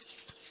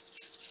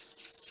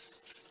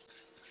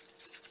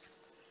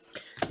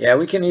 Yeah,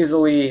 we can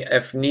easily,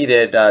 if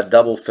needed,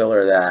 double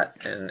filler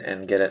that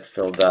and get it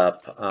filled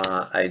up.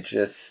 I'm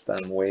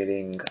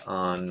waiting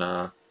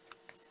on,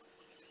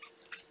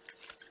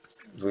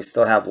 we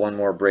still have one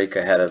more break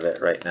ahead of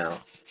it right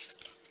now.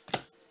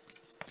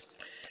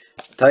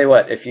 Tell you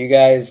what, if you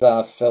guys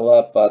fill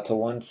up to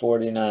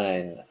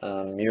 149,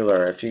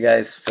 Mueller, if you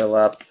guys fill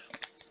up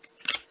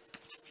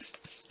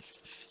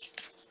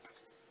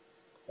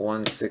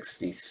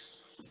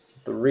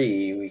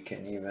 163, we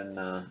can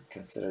even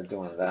consider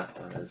doing that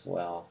one as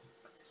well.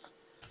 It's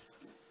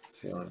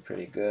feeling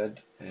pretty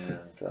good,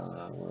 and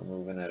we're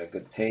moving at a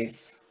good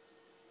pace.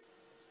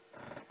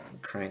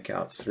 Crank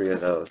out 3 of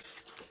those.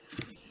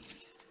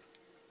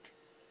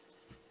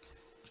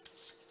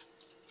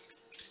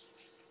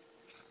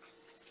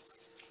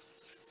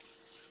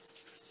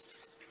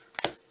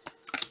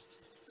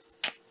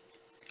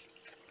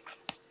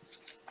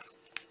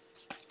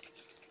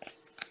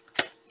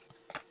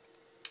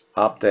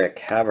 Optic,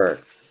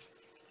 Havertz.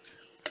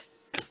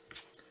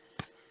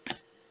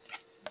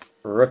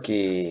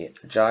 Rookie,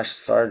 Josh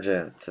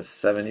Sargent to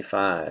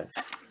 75.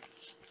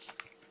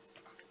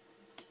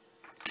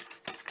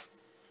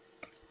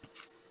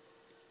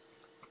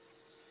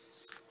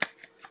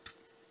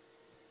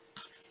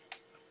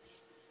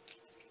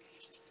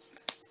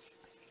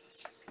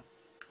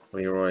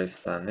 Leroy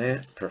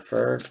Sané,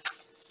 preferred.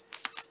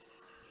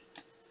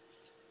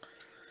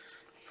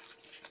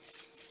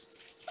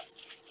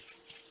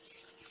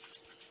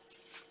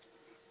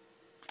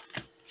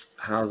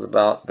 How's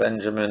about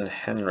Benjamin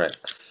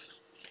Henriks?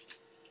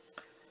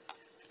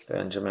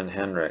 Benjamin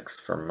Henriks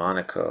for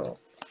Monaco.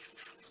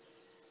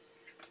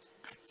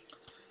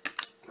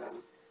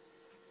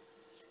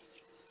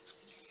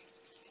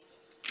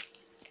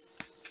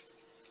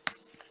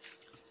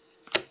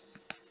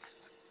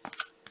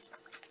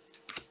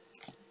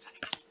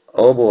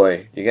 Oh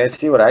boy, you guys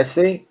see what I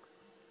see?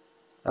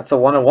 That's a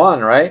 1 of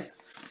 1, right?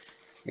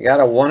 You got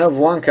a 1 of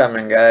 1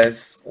 coming,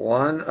 guys.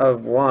 1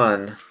 of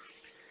 1.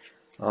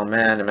 Oh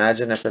man,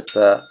 imagine if it's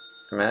a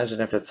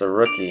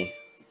rookie.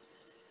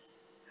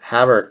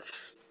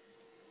 Havertz.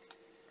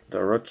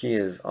 The rookie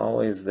is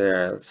always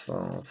there.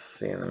 So let's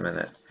see in a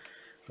minute.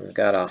 We've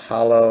got a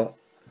hollow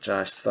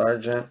Josh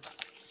Sargent.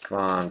 Come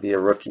on, be a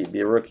rookie, be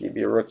a rookie,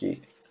 be a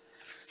rookie.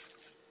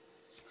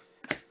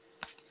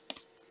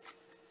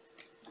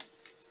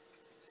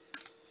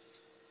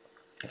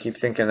 I keep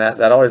thinking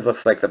that always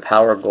looks like the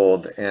Power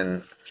Gold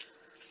in.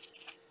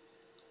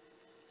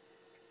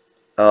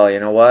 Oh, you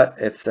know what?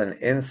 It's an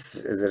is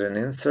it an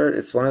insert?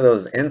 It's one of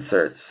those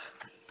inserts.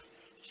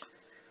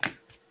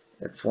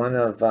 It's one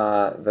of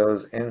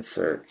those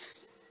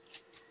inserts.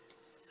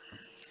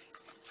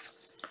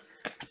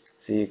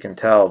 See, you can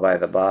tell by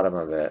the bottom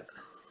of it.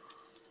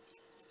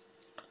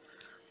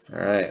 All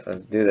right,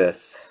 let's do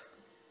this.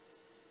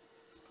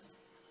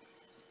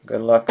 Good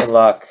luck, good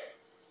luck.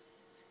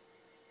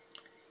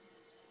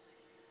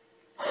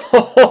 Ho,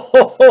 ho,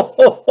 ho, ho,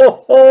 ho,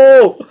 ho,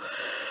 ho.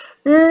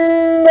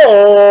 No!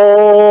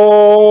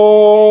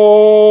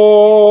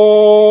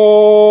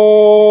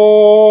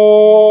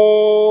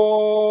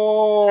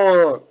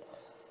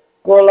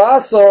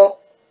 Golazo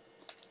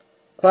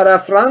para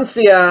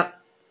Francia.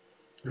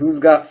 Who's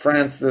got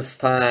France this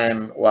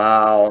time?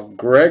 Wow.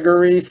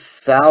 Gregory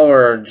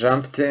Sauer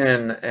jumped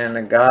in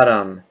and got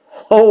him.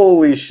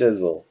 Holy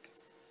shizzle.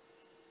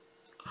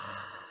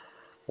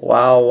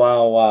 Wow,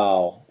 wow,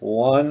 wow.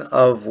 1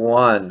 of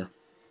 1.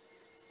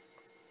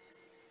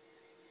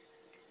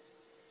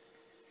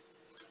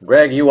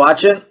 Greg, you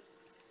watching?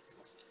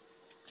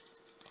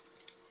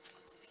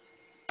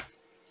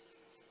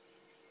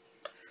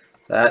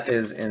 That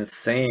is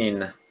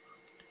insane.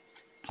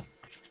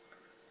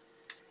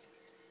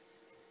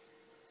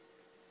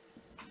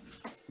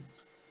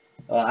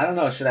 I don't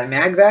know. Should I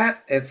mag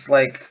that? It's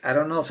like, I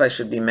don't know if I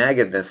should be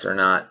magging this or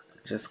not.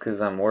 Just because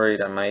I'm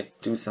worried I might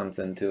do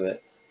something to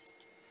it.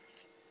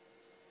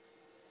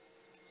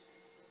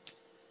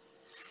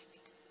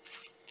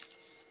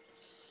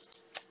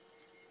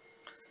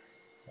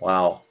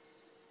 Wow.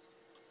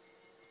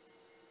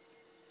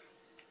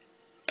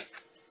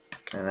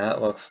 And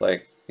that looks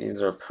like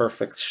these are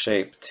perfect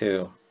shape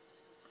too.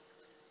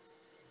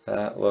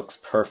 That looks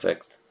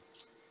perfect.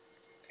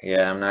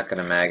 Yeah, I'm not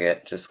going to mag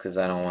it just because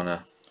I don't want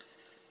to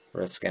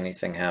risk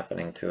anything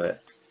happening to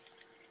it.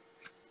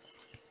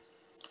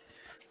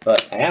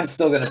 But I am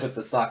still going to put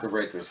the Soccer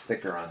Breakers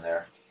sticker on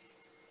there.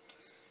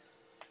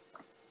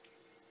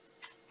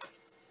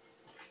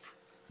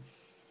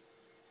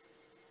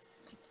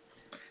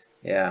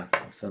 Yeah,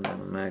 some of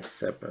them mag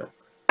separate.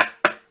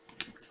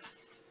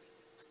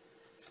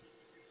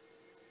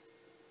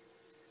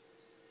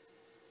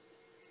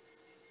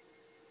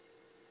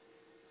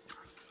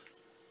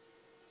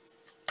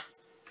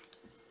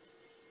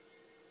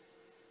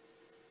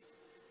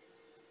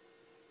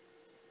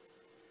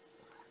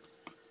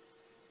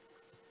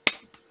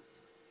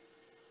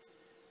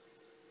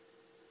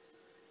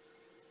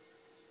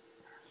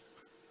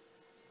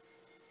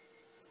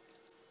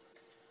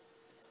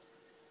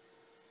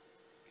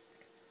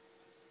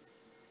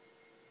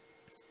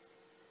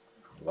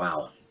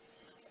 Wow.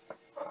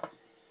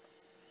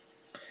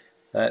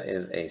 That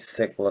is a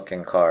sick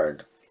looking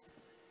card.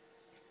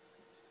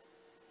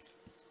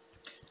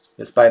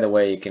 This, by the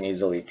way, you can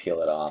easily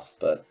peel it off,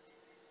 but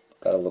it's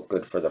got to look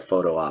good for the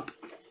photo op.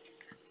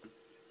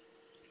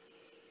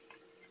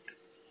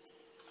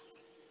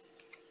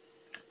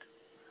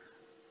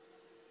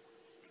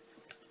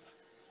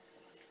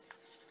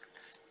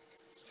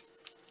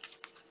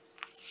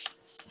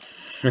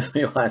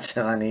 We watch it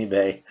on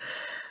eBay.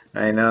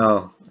 I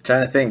know. I'm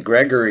trying to think.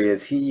 Gregory,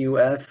 is he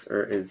U.S.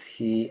 or is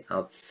he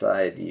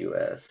outside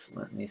U.S.?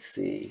 Let me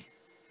see.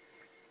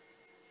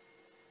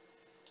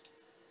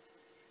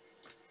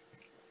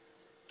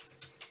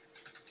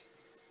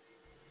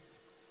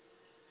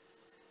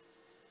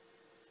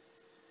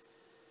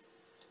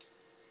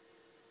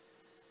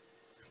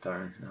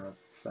 Darn, now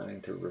it's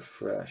starting to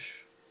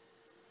refresh.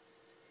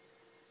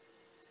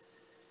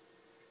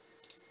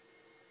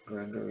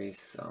 Gregory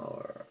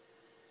Sauer.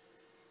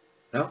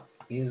 No,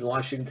 he's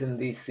Washington,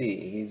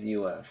 D.C. He's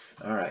U.S.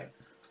 All right.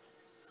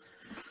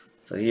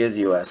 So he is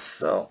U.S.,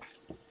 so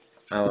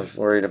I was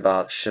worried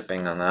about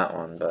shipping on that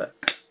one,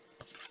 but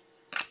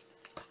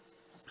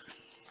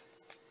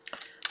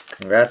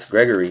congrats,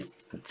 Gregory.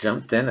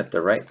 Jumped in at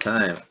the right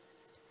time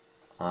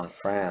on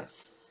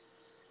France.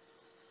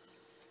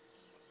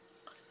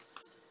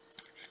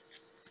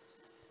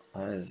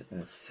 That is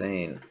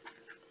insane.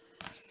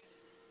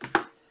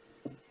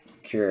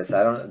 Curious.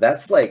 I don't.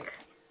 That's like,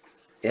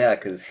 yeah,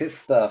 because his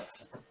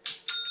stuff.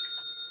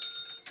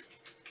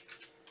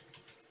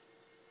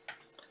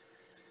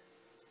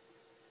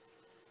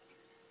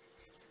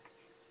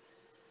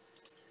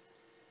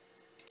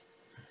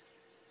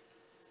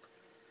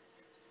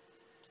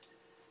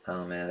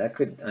 Oh man, that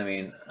could. I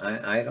mean,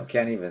 I don't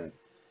can't even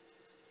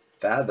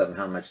fathom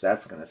how much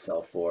that's going to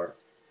sell for.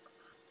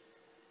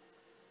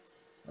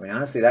 I mean,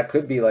 honestly, that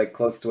could be like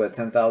close to a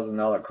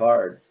 $10,000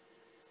 card.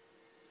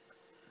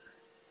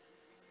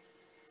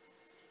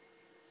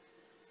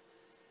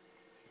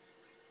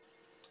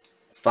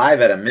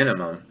 $5 at a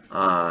minimum.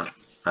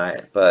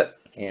 But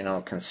you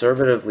know,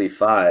 conservatively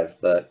 $5.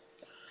 But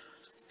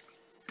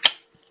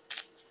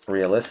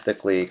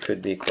realistically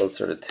could be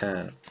closer to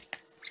 10.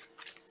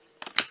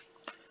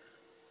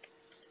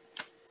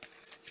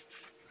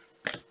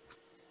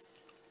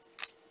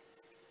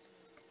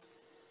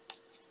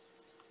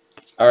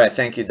 All right,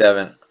 thank you,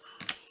 Devin.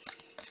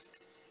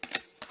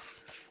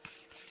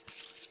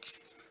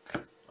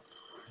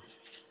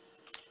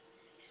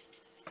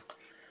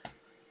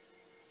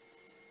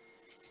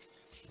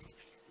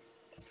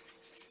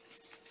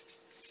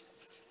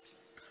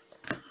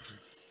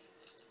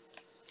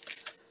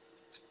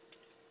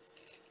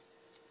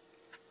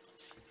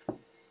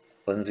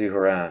 Lindsey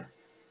Horan.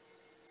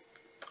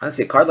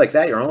 Honestly, a card like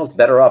that, you're almost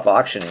better off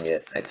auctioning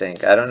it, I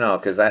think. I don't know,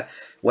 because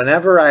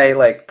whenever I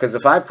because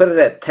if I put it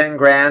at 10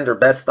 grand or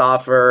best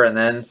offer, and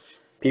then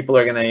people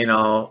are gonna,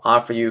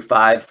 offer you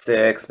 5,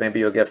 6, maybe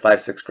you'll get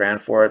 5, 6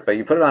 grand for it. But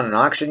you put it on an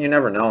auction, you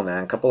never know,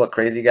 man. A couple of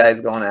crazy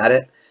guys going at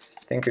it,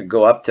 I think could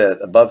go up to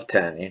above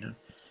 10.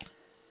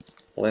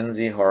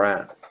 Lindsey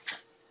Horan.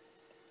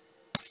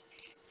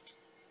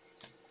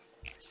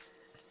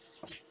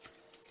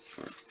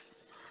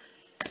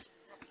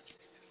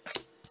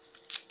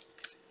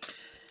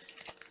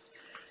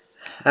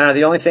 I don't know,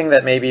 the only thing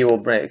that maybe will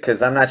bring,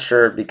 because I'm not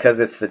sure, because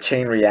it's the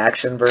chain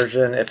reaction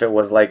version, if it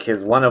was like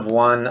his one of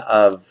one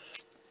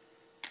of,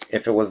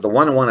 if it was the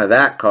one of one of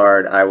that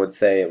card, I would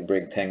say it would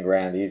bring 10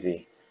 grand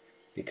easy.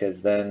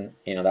 Because then,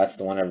 that's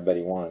the one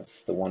everybody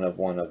wants, the one of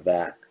one of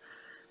that.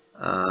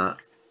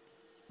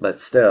 But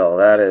still,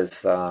 that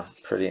is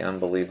pretty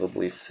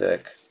unbelievably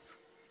sick.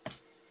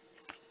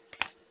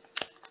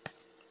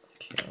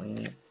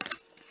 Okay.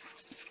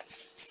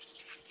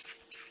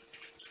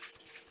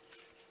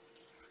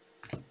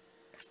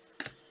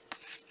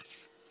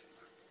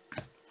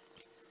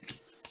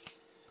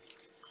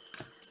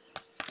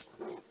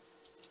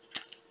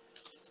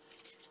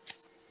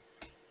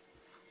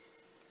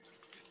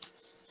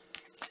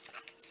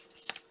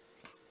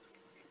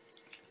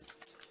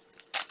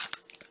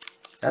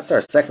 That's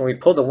our second. We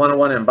pulled the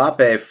 101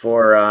 Mbappe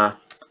for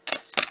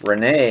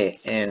Renee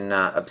in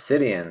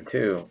Obsidian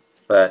too.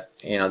 But,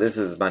 this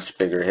is a much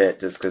bigger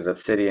hit just because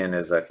Obsidian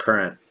is a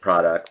current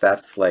product.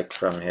 That's like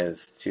from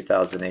his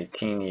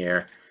 2018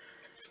 year.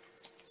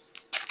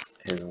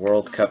 His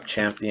World Cup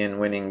champion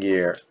winning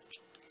year.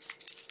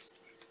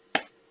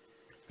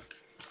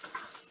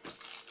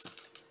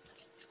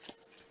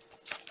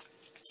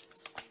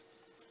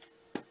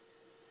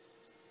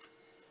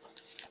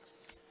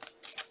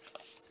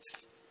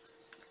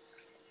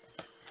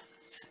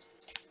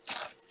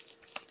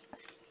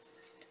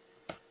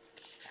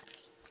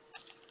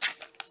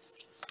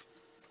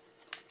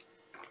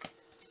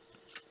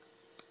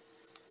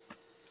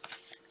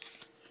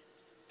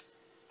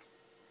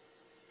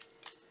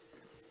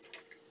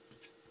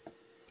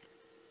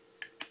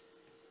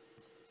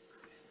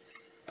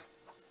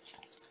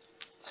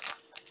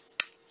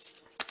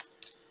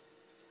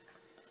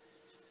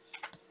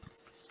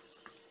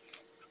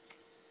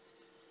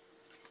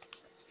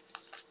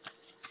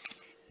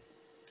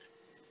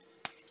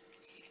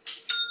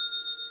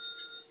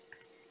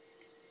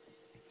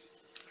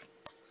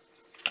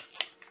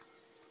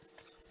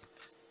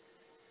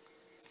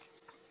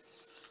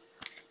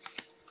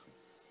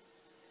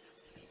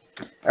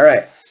 All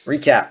right,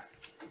 recap.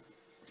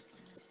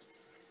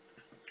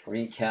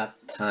 Recap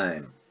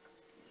time.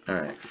 All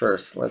right,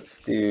 first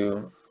let's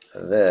do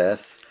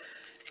this.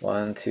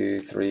 1, 2,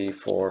 3,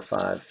 4,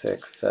 5,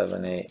 6,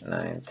 7, 8,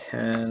 9,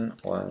 10.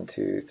 1,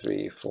 2,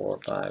 3, 4,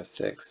 5,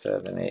 6,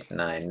 7, 8,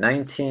 9.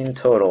 19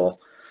 total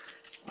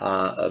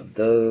of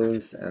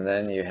those. And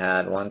then you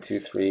had 1, 2,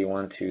 3,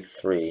 1, 2,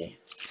 3.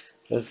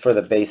 This is for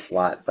the base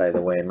slot, by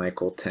the way,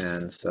 Michael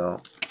 10.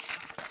 So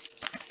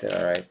did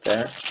all right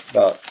there. It's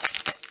about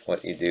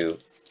what you do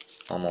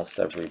almost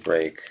every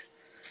break.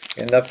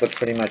 You end up with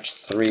pretty much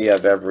 3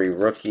 of every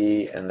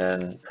rookie, and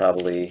then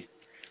probably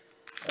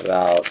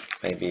about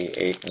maybe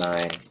 8,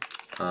 9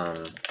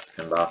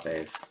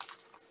 Mbappes.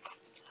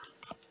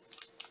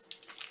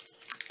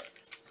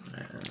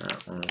 And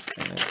that one's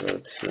going to go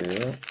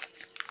to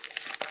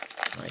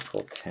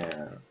Michael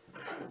 10.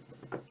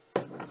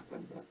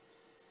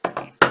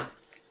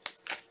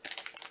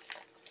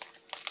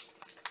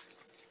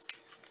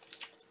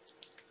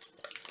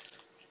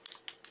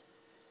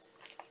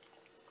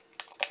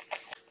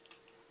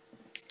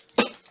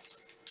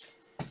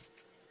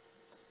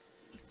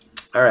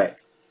 All right,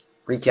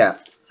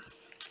 recap.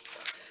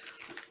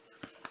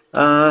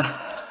 Oh,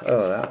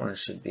 that one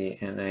should be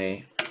in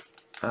a,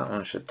 that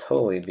one should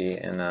totally be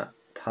in a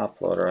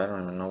top loader. I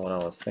don't even know what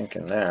I was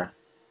thinking there.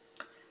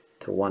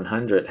 To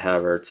 100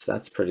 Havertz,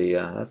 that's pretty,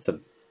 that's a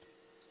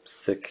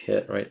sick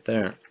hit right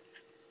there.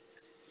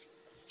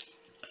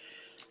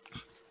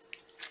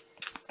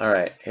 All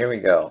right, here we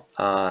go.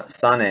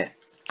 Sane.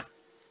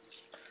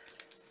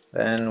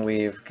 Then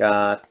we've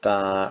got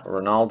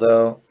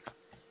Ronaldo,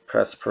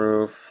 press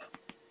proof.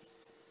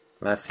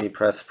 Messi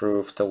press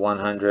proof to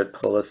 100,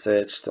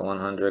 Pulisic to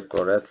 100,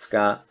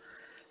 Goretzka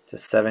to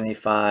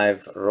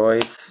 75,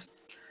 Royce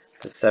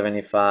to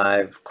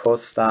 75,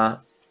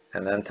 Costa,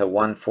 and then to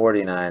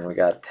 149 we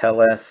got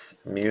Telles,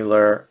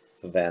 Mueller,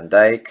 Van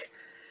Dijk,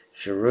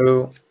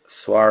 Giroud,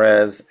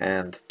 Suarez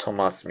and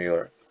Thomas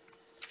Müller.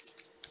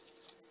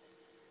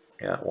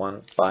 Yeah,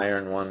 one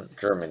Bayern, one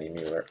Germany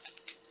Müller.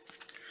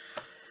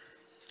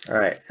 All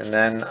right, and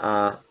then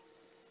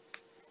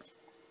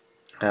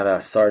had a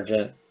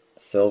Sargent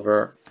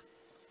silver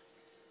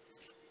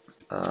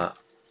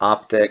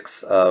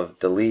optics of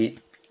Delete,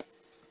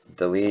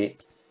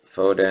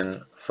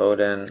 Foden,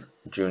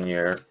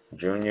 Junior,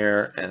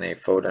 and a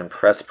Foden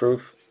press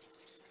proof.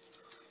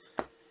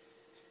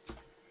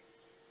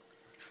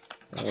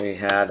 We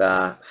had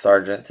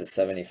Sargent to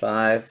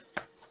 75,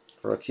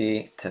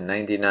 rookie to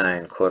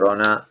 99,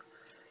 Corona,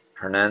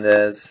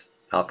 Hernandez,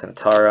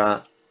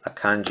 Alcantara,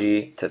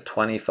 Akanji to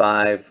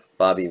 25,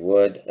 Bobby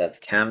Wood, that's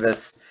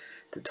canvas,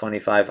 to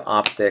 25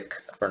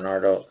 optic,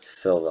 Bernardo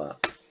Silva.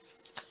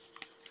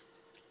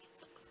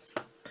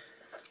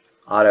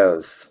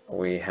 Autos,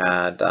 we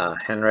had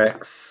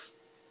Henriks,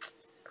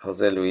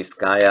 Jose Luis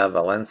Gaya,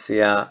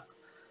 Valencia,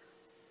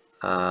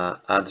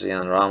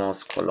 Adrian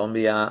Ramos,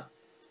 Colombia,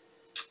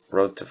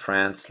 Road to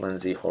France,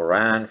 Lindsay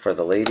Horan for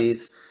the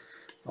ladies.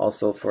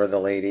 Also for the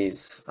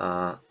ladies,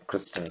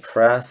 Kristen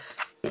Press.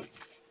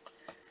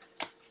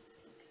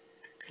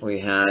 We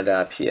had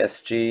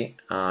PSG,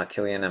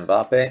 Kylian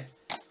Mbappe.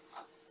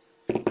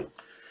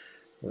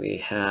 We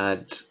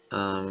had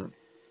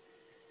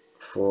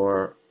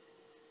for,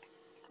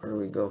 where do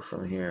we go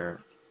from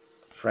here?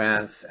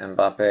 France,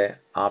 Mbappe,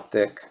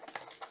 optic.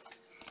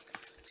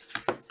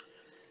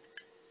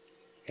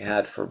 We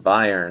had for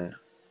Bayern,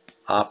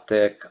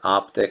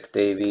 optic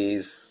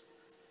Davies,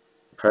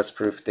 press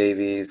proof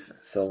Davies,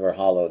 silver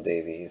hollow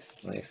Davies.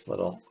 Nice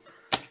little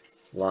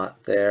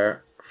lot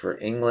there. For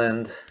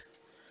England,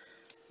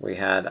 we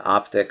had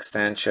optic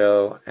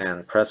Sancho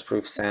and press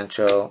proof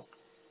Sancho.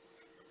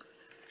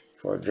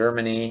 For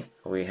Germany,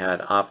 we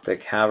had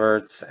optic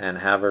Havertz and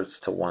Havertz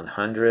to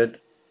 100.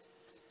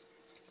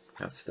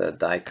 That's the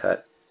die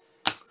cut.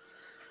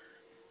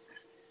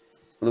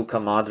 Luka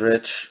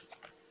Modric,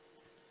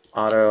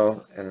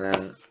 auto, and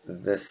then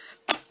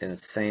this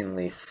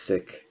insanely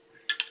sick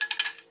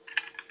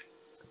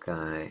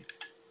guy.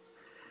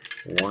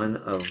 1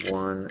 of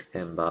 1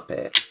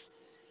 Mbappe.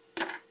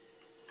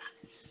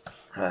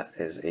 That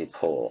is a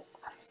pull.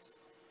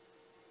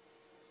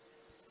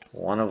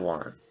 1 of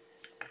 1.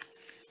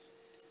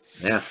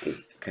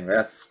 Nasty.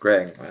 Congrats,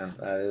 Greg, man.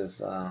 That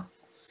is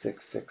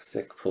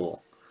sick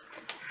pull.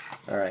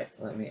 All right,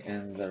 let me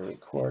end the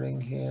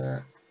recording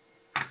here.